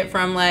just get it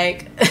from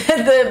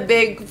the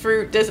big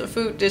food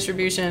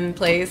distribution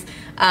place,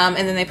 and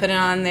then they put it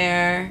on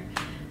their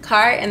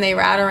cart and they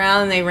ride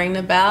around and they ring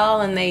the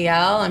bell and they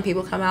yell and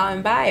people come out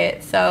and buy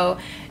it. So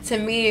to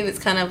me, it was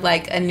kind of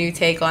a new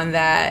take on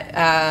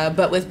that,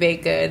 but with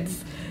baked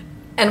goods.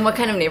 And what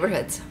kind of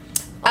neighborhoods?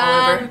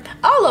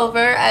 All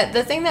over.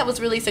 The thing that was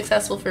really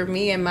successful for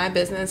me in my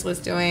business was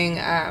doing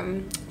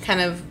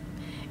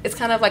it's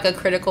kind of like a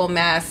critical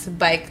mass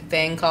bike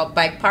thing called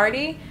Bike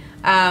Party.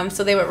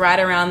 So they would ride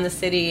around the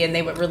city and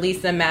they would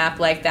release the map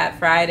like that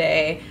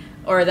Friday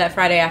or that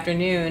Friday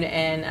afternoon,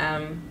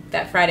 and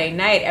that Friday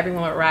night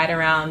everyone would ride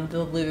around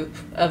the loop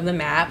of the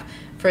map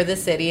for the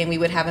city, and we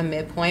would have a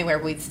midpoint where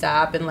we'd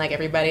stop and like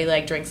everybody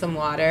like drink some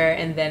water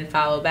and then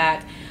follow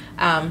back.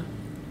 I'm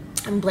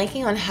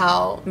blanking on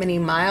how many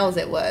miles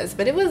it was,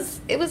 but it was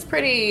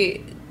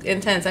pretty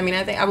intense. I mean,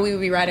 I think we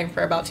would be riding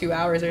for about 2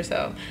 hours or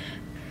so.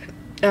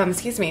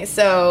 Excuse me.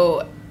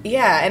 So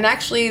yeah, and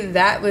actually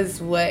that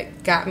was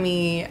what got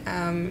me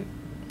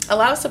a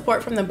lot of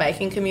support from the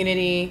biking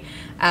community,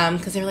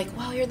 because they were like,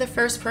 "Wow, you're the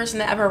first person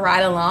to ever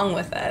ride along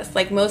with us."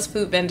 Like most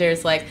food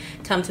vendors, like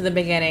come to the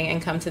beginning and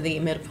come to the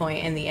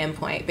midpoint and the end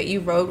point, but you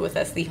rode with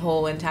us the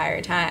whole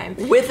entire time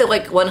with a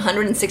like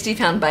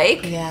 160-pound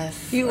bike.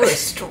 Yes, you were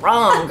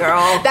strong,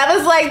 girl. That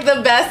was like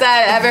the best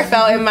I ever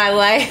felt in my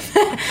life.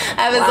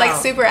 I was like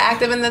super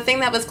active, and the thing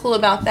that was cool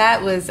about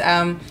that was,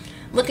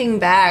 looking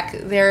back,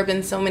 there have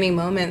been so many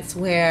moments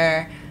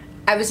where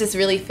I was just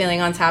really feeling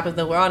on top of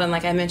the world. And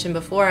like I mentioned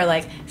before,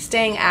 like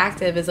staying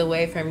active is a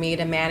way for me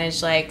to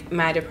manage like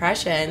my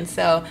depression.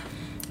 So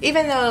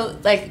even though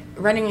like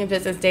running a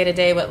business day to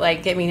day would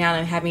like get me down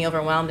and have me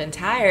overwhelmed and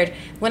tired,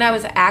 when I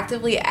was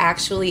actually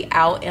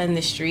out in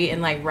the street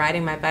and like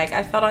riding my bike,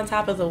 I felt on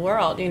top of the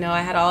world. You know,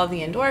 I had all of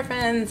the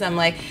endorphins. I'm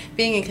like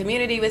being in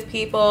community with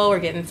people. We're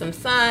getting some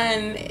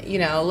sun, you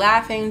know,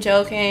 laughing,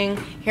 joking,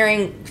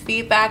 hearing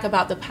feedback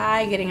about the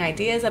pie, getting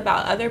ideas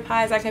about other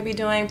pies I could be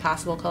doing,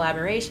 possible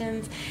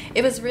collaborations.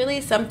 It was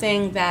really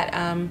something that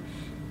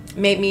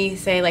made me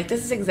say, like,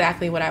 this is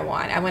exactly what I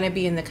want. I want to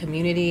be in the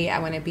community. I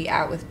want to be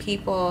out with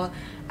people.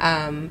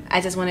 I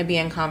just want to be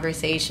in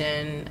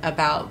conversation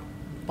about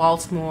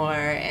Baltimore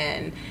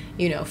and,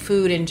 you know,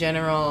 food in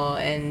general,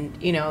 and,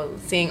 you know,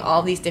 seeing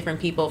all these different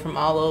people from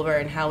all over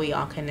and how we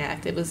all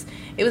connect. It was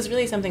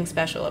really something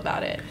special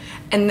about it.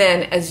 And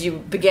then as you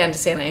began to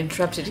say, and I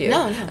interrupted you,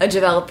 a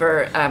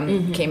developer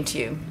came to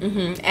you.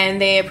 Mm-hmm. And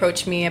they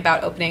approached me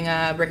about opening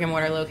a brick and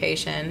mortar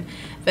location,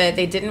 but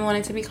they didn't want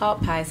it to be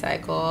called Pie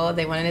Cycle.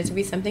 They wanted it to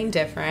be something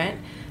different.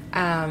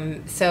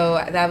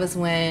 So that was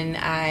when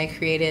I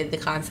created the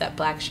concept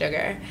Black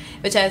Sugar,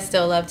 which I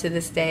still love to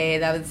this day.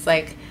 That was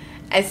like,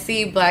 I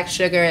see Black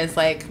Sugar as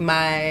like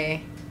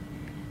my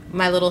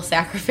little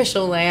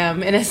sacrificial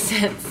lamb in a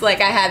sense. Like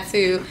I had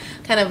to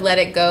kind of let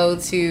it go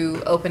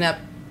to open up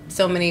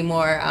so many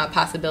more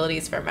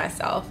possibilities for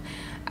myself.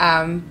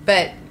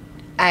 But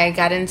I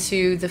got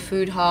into the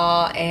food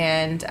hall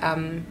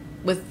and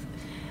with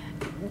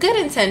good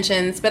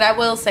intentions, but I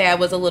will say I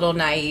was a little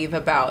naive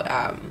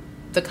about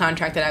the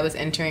contract that I was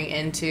entering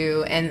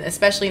into, and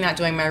especially not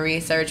doing my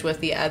research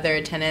with the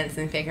other tenants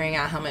and figuring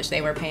out how much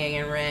they were paying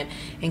in rent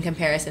in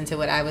comparison to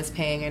what I was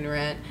paying in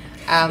rent.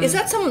 Is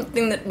that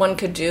something that one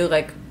could do,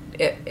 like,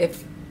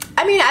 if...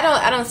 I mean,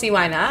 I don't see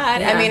why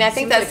not. Yeah, I mean, I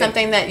think that's like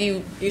something that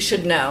you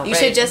should know. You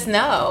should just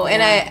know.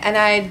 Yeah. And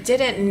I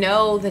didn't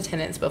know the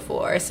tenants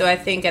before, so I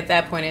think at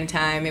that point in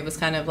time it was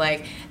kind of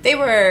like we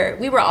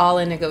were all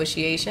in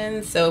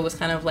negotiations, so it was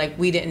kind of like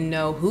we didn't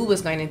know who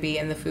was going to be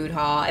in the food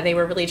hall, and they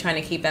were really trying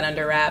to keep that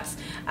under wraps,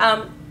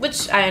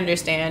 which I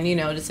understand. You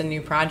know, just a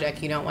new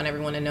project, you don't want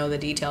everyone to know the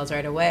details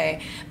right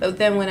away. But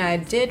then when I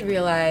did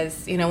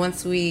realize, you know,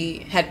 once we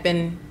had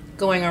been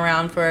going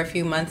around for a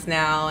few months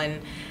now,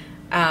 and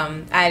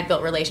I had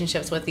built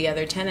relationships with the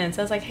other tenants,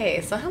 I was like, hey,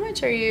 so how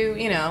much are you,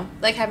 you know,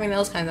 like having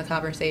those kinds of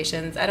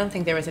conversations. I don't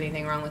think there was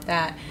anything wrong with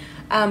that.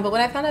 But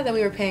when I found out that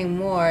we were paying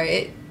more,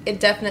 it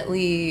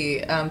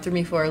definitely threw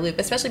me for a loop,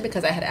 especially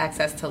because I had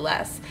access to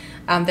less.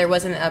 There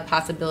wasn't a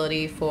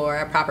possibility for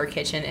a proper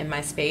kitchen in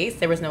my space.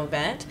 There was no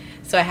vent,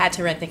 so I had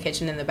to rent the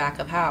kitchen in the back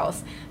of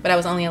house. But I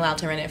was only allowed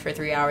to rent it for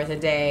 3 hours a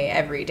day,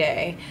 every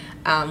day,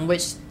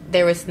 which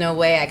there was no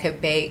way I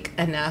could bake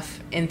enough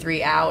in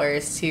 3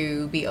 hours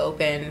to be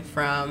open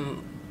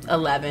from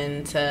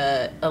 11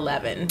 to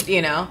 11,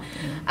 you know?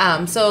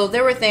 So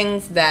there were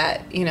things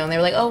that, you know, they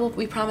were like, oh, well,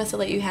 we promise to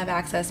let you have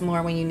access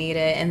more when you need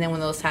it. And then when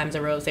those times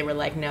arose, they were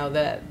like, no,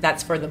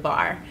 that's for the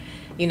bar.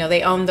 You know,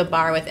 they owned the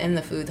bar within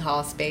the food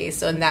hall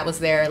space, and that was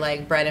their,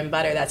 like, bread and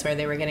butter. That's where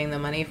they were getting the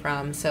money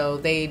from. So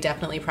they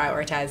definitely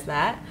prioritized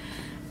that.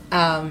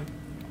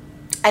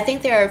 I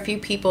think there are a few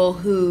people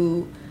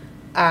who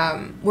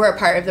were a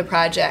part of the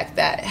project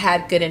that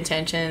had good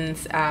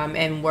intentions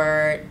and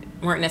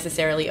weren't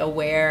necessarily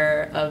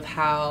aware of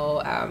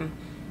how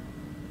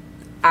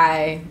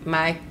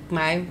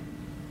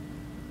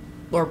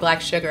or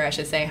Black Sugar, I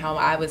should say, how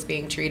I was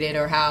being treated,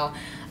 or how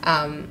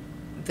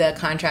the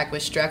contract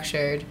was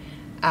structured.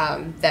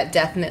 That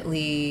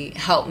definitely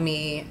helped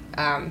me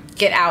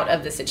get out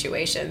of the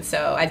situation.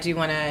 So I do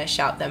want to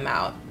shout them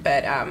out.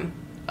 But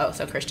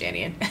so Chris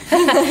Janian.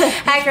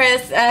 Hi,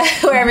 Chris,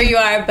 wherever you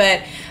are.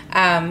 But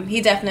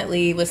he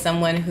definitely was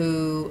someone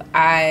who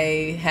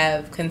I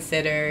have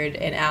considered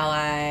an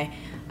ally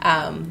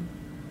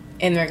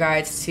in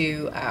regards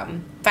to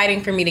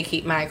fighting for me to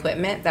keep my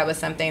equipment. That was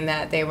something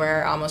that they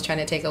were almost trying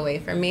to take away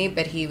from me.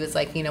 But he was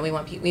like, we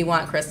want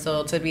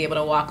Krystal to be able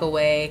to walk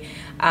away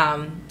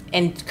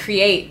and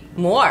create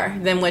more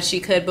than what she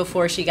could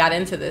before she got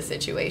into this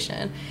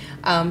situation.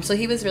 So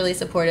he was really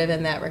supportive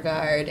in that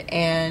regard.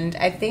 And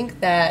I think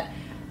that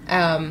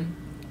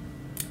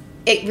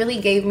it really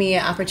gave me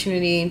an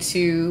opportunity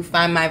to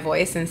find my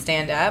voice and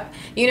stand up.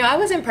 I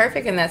wasn't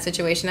perfect in that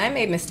situation. I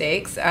made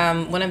mistakes.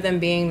 One of them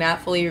being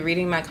not fully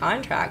reading my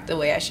contract the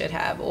way I should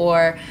have,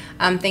 or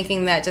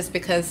thinking that just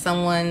because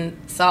someone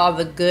saw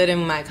the good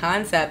in my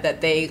concept,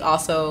 that they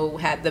also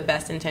had the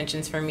best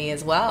intentions for me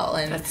as well.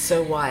 And that's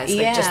so wise.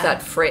 Like just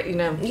that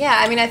Yeah,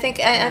 I mean, I think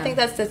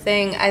that's the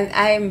thing.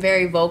 I am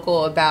very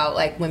vocal about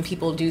like when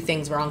people do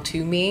things wrong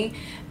to me.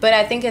 But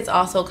I think it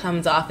also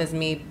comes off as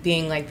me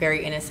being like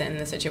very innocent in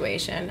the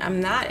situation. I'm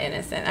not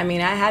innocent. I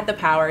mean, I had the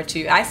power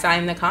I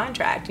signed the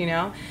contract,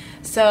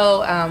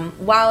 So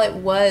while it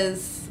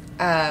was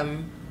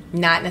while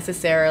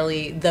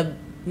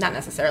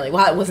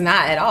it was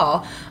not at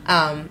all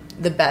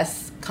the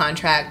best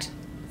contract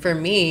for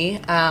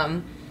me,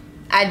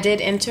 I did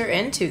enter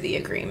into the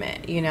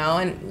agreement,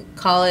 and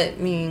call it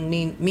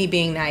me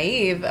being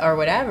naive or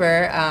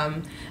whatever.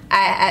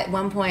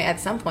 At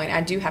some point,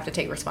 I do have to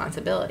take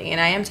responsibility,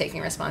 and I am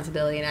taking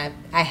responsibility, and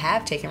I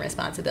have taken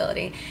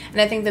responsibility. And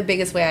I think the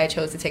biggest way I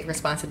chose to take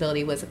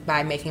responsibility was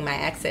by making my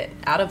exit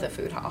out of the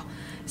food hall.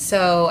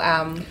 So,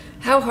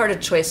 how hard a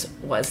choice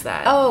was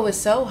that? Oh, it was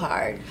so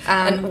hard.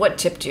 And what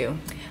tipped you?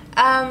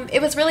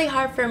 It was really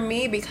hard for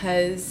me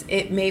because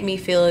it made me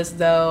feel as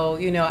though,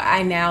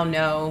 I now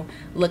know,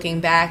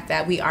 looking back,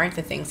 that we aren't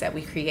the things that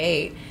we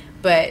create.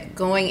 But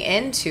going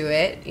into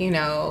it,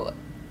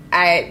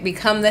 I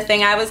become the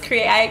thing I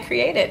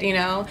created,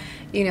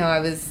 I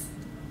was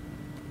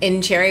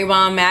in Cherry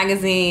Bomb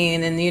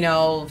magazine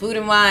and, Food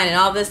and Wine and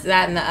all this,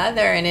 that, and the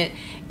other. And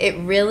it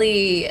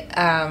really,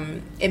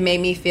 it made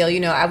me feel,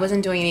 I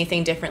wasn't doing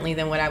anything differently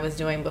than what I was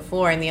doing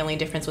before. And the only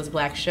difference was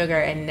black sugar.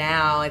 And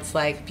now it's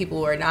like people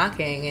were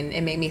knocking, and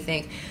it made me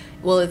think,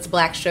 well, it's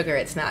black sugar.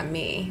 It's not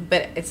me.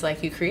 But it's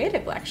like, you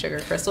created black sugar,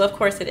 Krystal. Of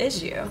course it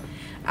is you.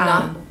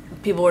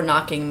 People were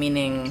knocking,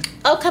 meaning?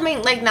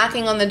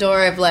 Knocking on the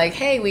door of like,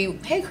 hey,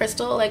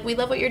 Krystal, like, we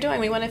love what you're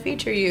doing. We want to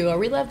feature you. Or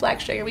we love black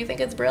sugar. We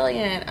think it's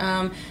brilliant.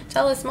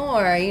 Tell us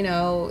more,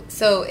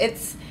 So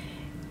it's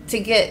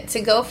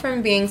to go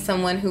from being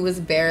someone who was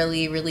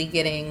barely really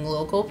getting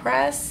local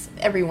press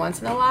every once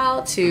in a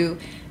while to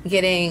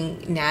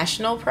getting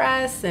national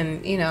press,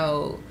 and,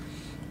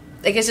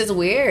 it's just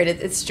weird.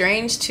 It's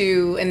strange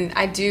and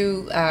I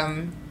do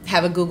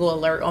have a Google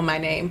alert on my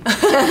name.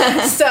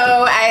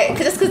 So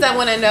just because I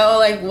want to know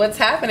like what's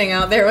happening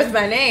out there with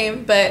my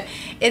name. But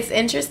it's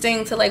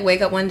interesting to like wake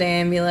up one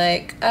day and be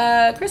like,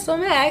 Krystal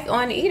Mack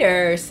on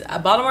Eaters,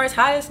 Baltimore's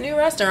hottest new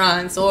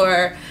restaurants,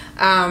 or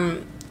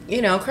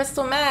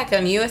Krystal Mack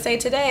on USA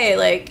Today,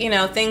 like,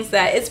 things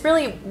that it's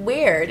really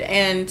weird.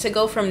 And to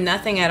go from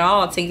nothing at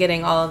all to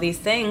getting all of these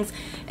things,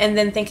 and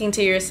then thinking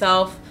to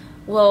yourself,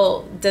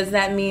 well, does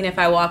that mean if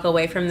I walk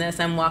away from this,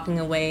 I'm walking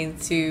away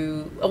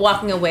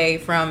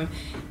from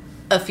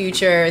a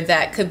future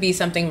that could be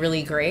something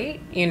really great?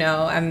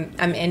 I'm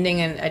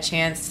ending a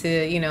chance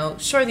to,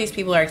 sure, these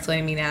people are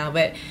excluding me now,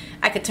 but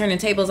I could turn the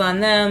tables on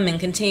them and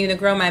continue to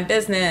grow my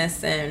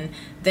business, and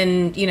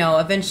then,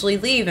 eventually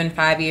leave in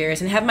 5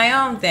 years and have my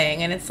own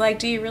thing. And it's like,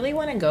 do you really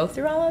want to go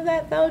through all of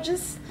that though?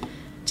 Just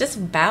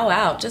bow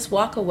out, just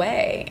walk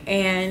away.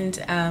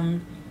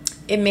 And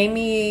it made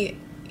me,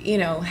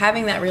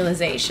 having that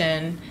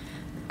realization,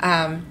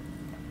 I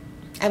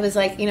was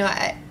like,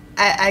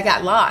 I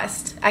got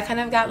lost. I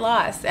kind of got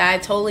lost. I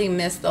totally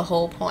missed the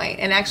whole point.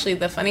 And actually,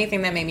 the funny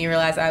thing that made me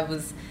realize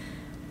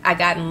I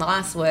gotten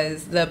lost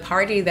was the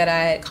party that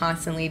I had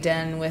constantly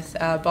done with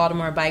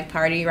Baltimore Bike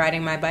Party,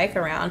 riding my bike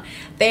around.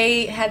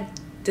 They had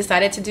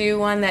decided to do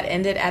one that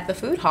ended at the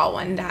food hall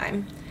one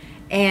time.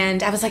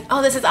 And I was like,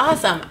 oh, this is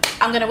awesome.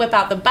 I'm going to whip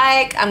out the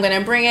bike. I'm going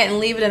to bring it and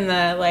leave it in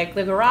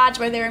the garage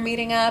where they were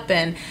meeting up.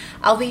 And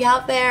I'll be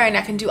out there and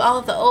I can do all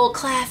of the old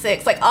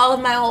classics, like all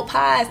of my old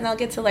pies. And I'll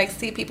get to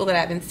see people that I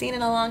haven't seen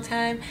in a long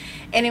time.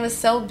 And it was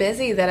so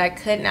busy that I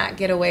could not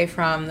get away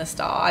from the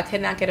stall. I could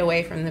not get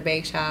away from the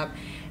bake shop.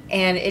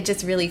 And it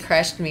just really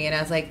crushed me. And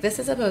I was like, this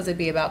is supposed to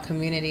be about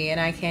community,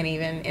 and I can't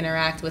even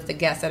interact with the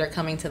guests that are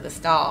coming to the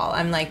stall.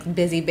 I'm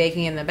busy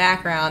baking in the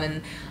background,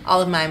 and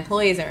all of my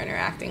employees are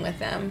interacting with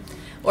them.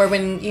 Or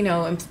when,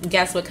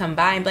 guests would come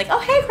by and be like, oh,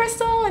 hey,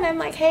 Krystal. And I'm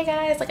like, hey,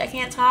 guys, I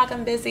can't talk.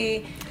 I'm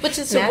busy, which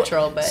is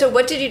natural. So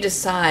what did you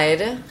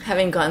decide,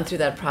 having gone through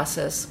that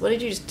process, what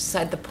did you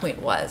decide the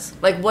point was?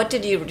 What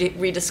did you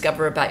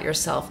rediscover about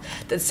yourself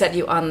that set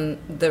you on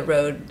the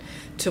road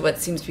to what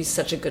seems to be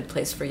such a good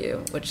place for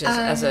you, which is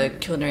as a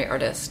culinary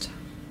artist?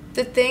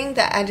 The thing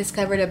that I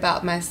discovered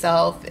about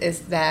myself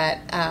is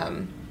that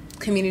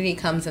community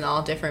comes in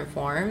all different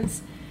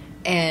forms,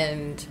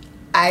 and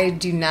I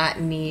do not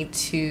need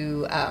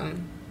to...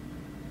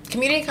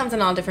 community comes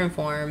in all different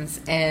forms,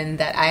 and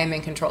that I am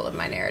in control of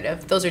my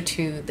narrative. Those are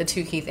the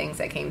two key things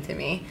that came to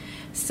me.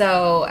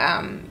 So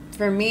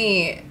for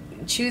me,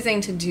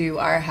 choosing to do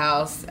our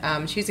house,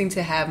 choosing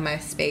to have my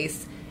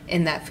space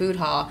in that food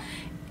hall,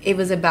 it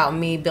was about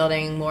me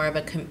building more of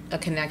a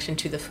connection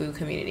to the food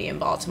community in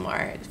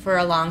Baltimore. For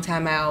a long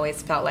time, I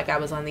always felt like I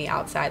was on the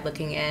outside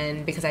looking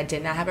in because I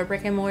did not have a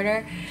brick and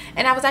mortar,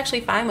 and I was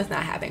actually fine with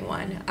not having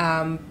one.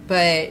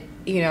 But,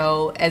 you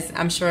know, as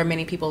I'm sure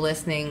many people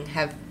listening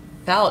have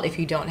felt, if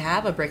you don't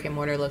have a brick and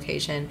mortar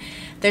location,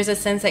 there's a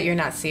sense that you're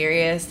not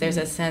serious. There's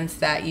a sense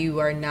that you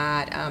are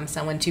not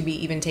someone to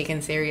be even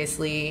taken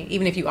seriously,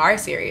 even if you are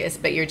serious,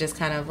 but you're just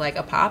kind of like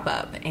a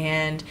pop-up,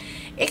 and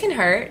it can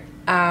hurt.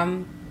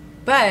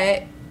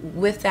 But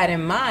with that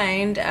in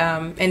mind,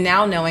 and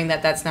now knowing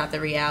that that's not the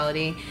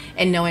reality,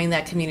 and knowing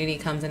that community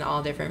comes in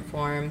all different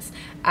forms,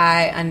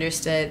 I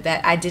understood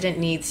that I didn't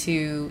need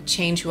to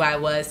change who I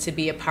was to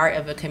be a part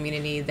of a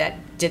community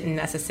that didn't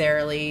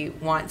necessarily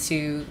want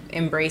to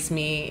embrace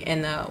me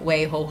in the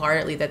way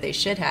wholeheartedly that they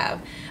should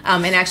have,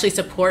 and actually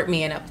support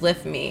me and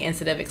uplift me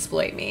instead of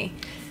exploit me.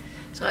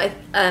 So I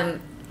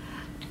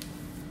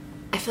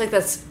feel like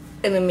that's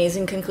an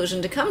amazing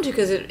conclusion to come to,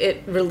 because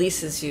it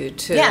releases you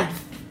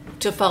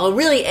to follow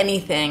really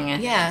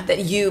anything that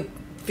you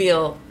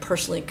feel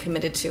personally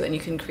committed to, and you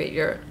can create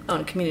your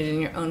own community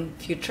and your own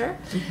future.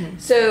 Mm-hmm.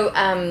 So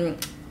I'm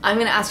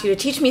going to ask you to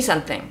teach me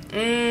something.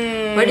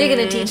 What are you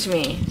going to teach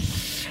me?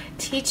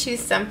 Teach you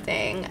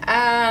something.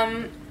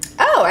 I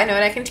know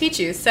what I can teach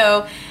you.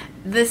 So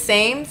the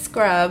same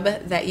scrub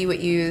that you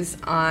would use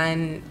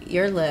on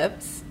your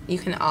lips, you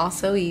can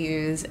also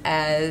use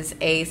as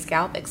a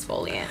scalp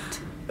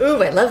exfoliant.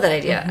 Ooh, I love that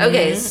idea. Mm-hmm,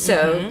 okay,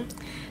 so... Mm-hmm.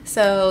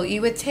 So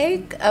you would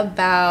take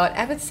about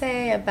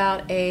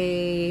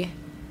a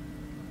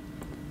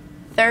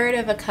third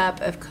of a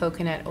cup of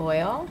coconut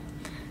oil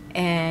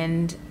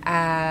and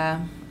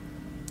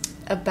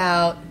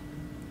about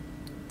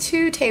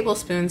 2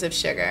 tablespoons of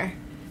sugar,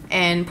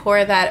 and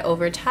pour that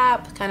over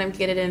top, kind of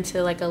get it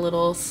into like a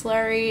little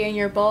slurry in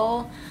your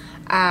bowl,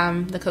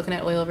 the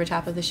coconut oil over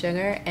top of the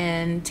sugar,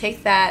 and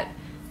take that,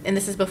 and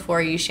this is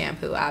before you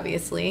shampoo,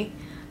 obviously.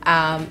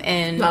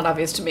 And not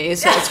obvious to me,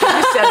 so it's good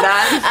you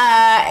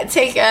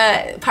said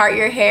that. Part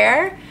your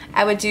hair.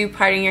 I would do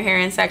parting your hair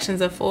in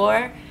sections of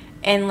 4,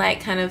 and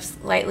like kind of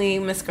slightly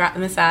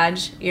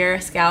massage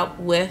your scalp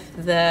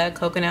with the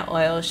coconut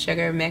oil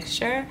sugar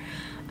mixture,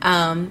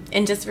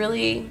 and just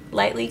really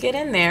lightly get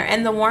in there.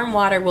 And the warm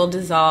water will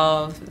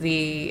dissolve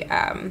the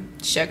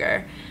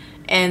sugar,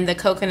 and the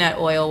coconut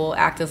oil will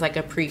act as like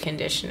a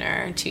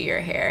preconditioner to your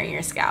hair and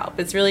your scalp.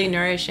 It's really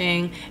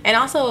nourishing. And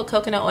also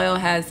coconut oil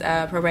has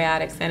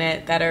probiotics in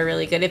it that are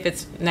really good if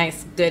it's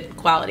nice, good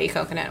quality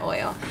coconut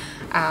oil.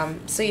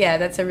 So yeah,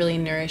 that's a really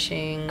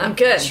nourishing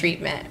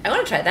treatment. I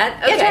want to try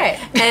that. Okay. Yeah, try it.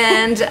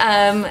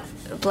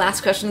 And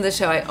last question of the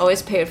show, I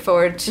always pay it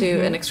forward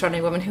to an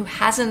extraordinary woman who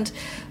hasn't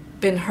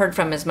been heard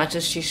from as much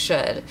as she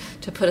should,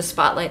 to put a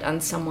spotlight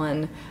on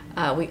someone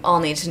we all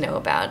need to know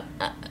about.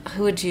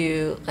 Who would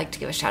you like to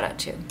give a shout out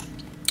to?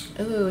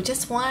 Ooh,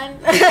 just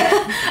one?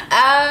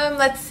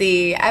 Let's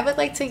see. I would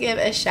like to give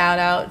a shout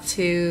out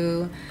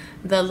to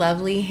the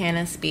lovely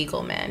Hannah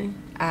Spiegelman.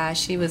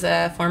 She was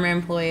a former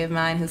employee of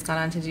mine who's gone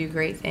on to do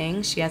great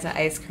things. She has an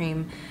ice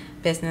cream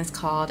business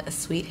called A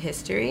Sweet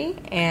History,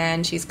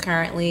 and she's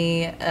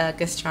currently a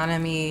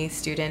gastronomy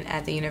student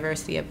at the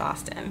University of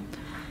Boston.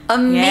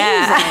 Amazing.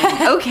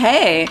 Yeah.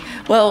 Okay.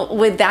 Well,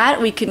 with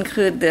that, we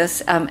conclude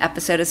this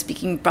episode of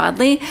Speaking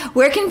Broadly.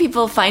 Where can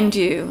people find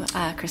you,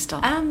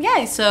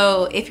 Krystal?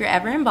 So if you're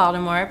ever in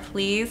Baltimore,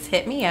 please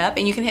hit me up.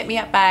 And you can hit me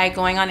up by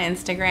going on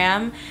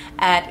Instagram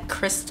at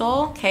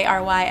Krystal,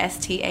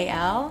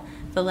 Krystal,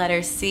 the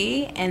letter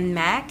C, and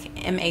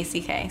Mack,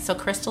 M-A-C-K. So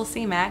Krystal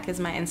C. Mack is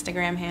my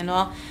Instagram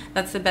handle.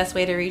 That's the best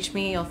way to reach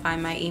me. You'll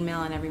find my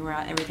email and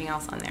everything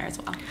else on there as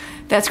well.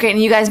 That's great.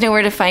 And you guys know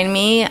where to find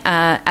me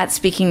at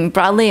Speaking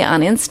Broadly on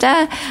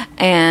Insta.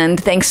 And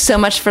thanks so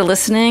much for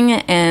listening.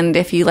 And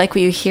if you like what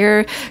you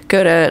hear,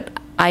 go to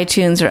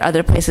iTunes or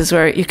other places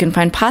where you can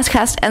find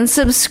podcasts and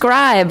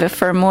subscribe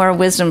for more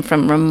wisdom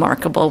from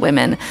remarkable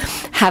women.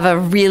 Have a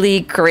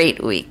really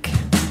great week.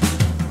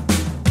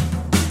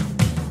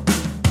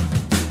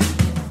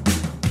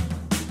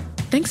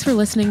 Thanks for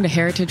listening to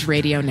Heritage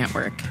Radio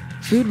Network,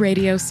 food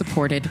radio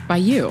supported by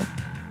you.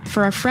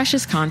 For our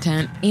freshest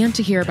content and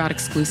to hear about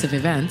exclusive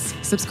events,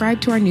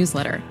 subscribe to our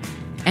newsletter.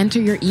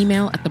 Enter your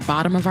email at the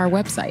bottom of our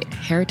website,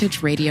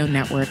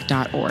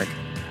 heritageradionetwork.org.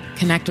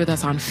 Connect with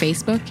us on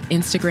Facebook,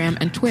 Instagram,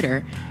 and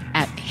Twitter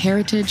at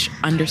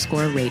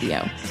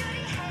heritage_radio.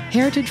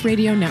 Heritage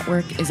Radio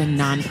Network is a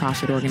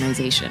nonprofit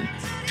organization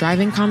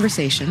driving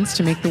conversations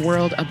to make the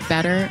world a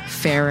better,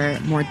 fairer,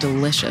 more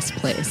delicious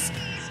place.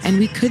 And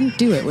we couldn't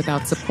do it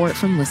without support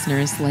from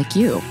listeners like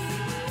you.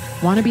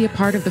 Want to be a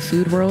part of the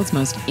food world's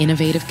most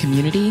innovative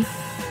community?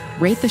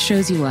 Rate the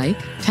shows you like,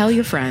 tell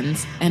your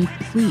friends, and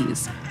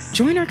please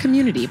join our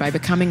community by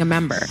becoming a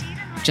member.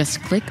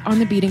 Just click on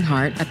the beating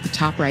heart at the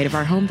top right of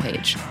our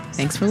homepage.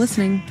 Thanks for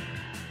listening.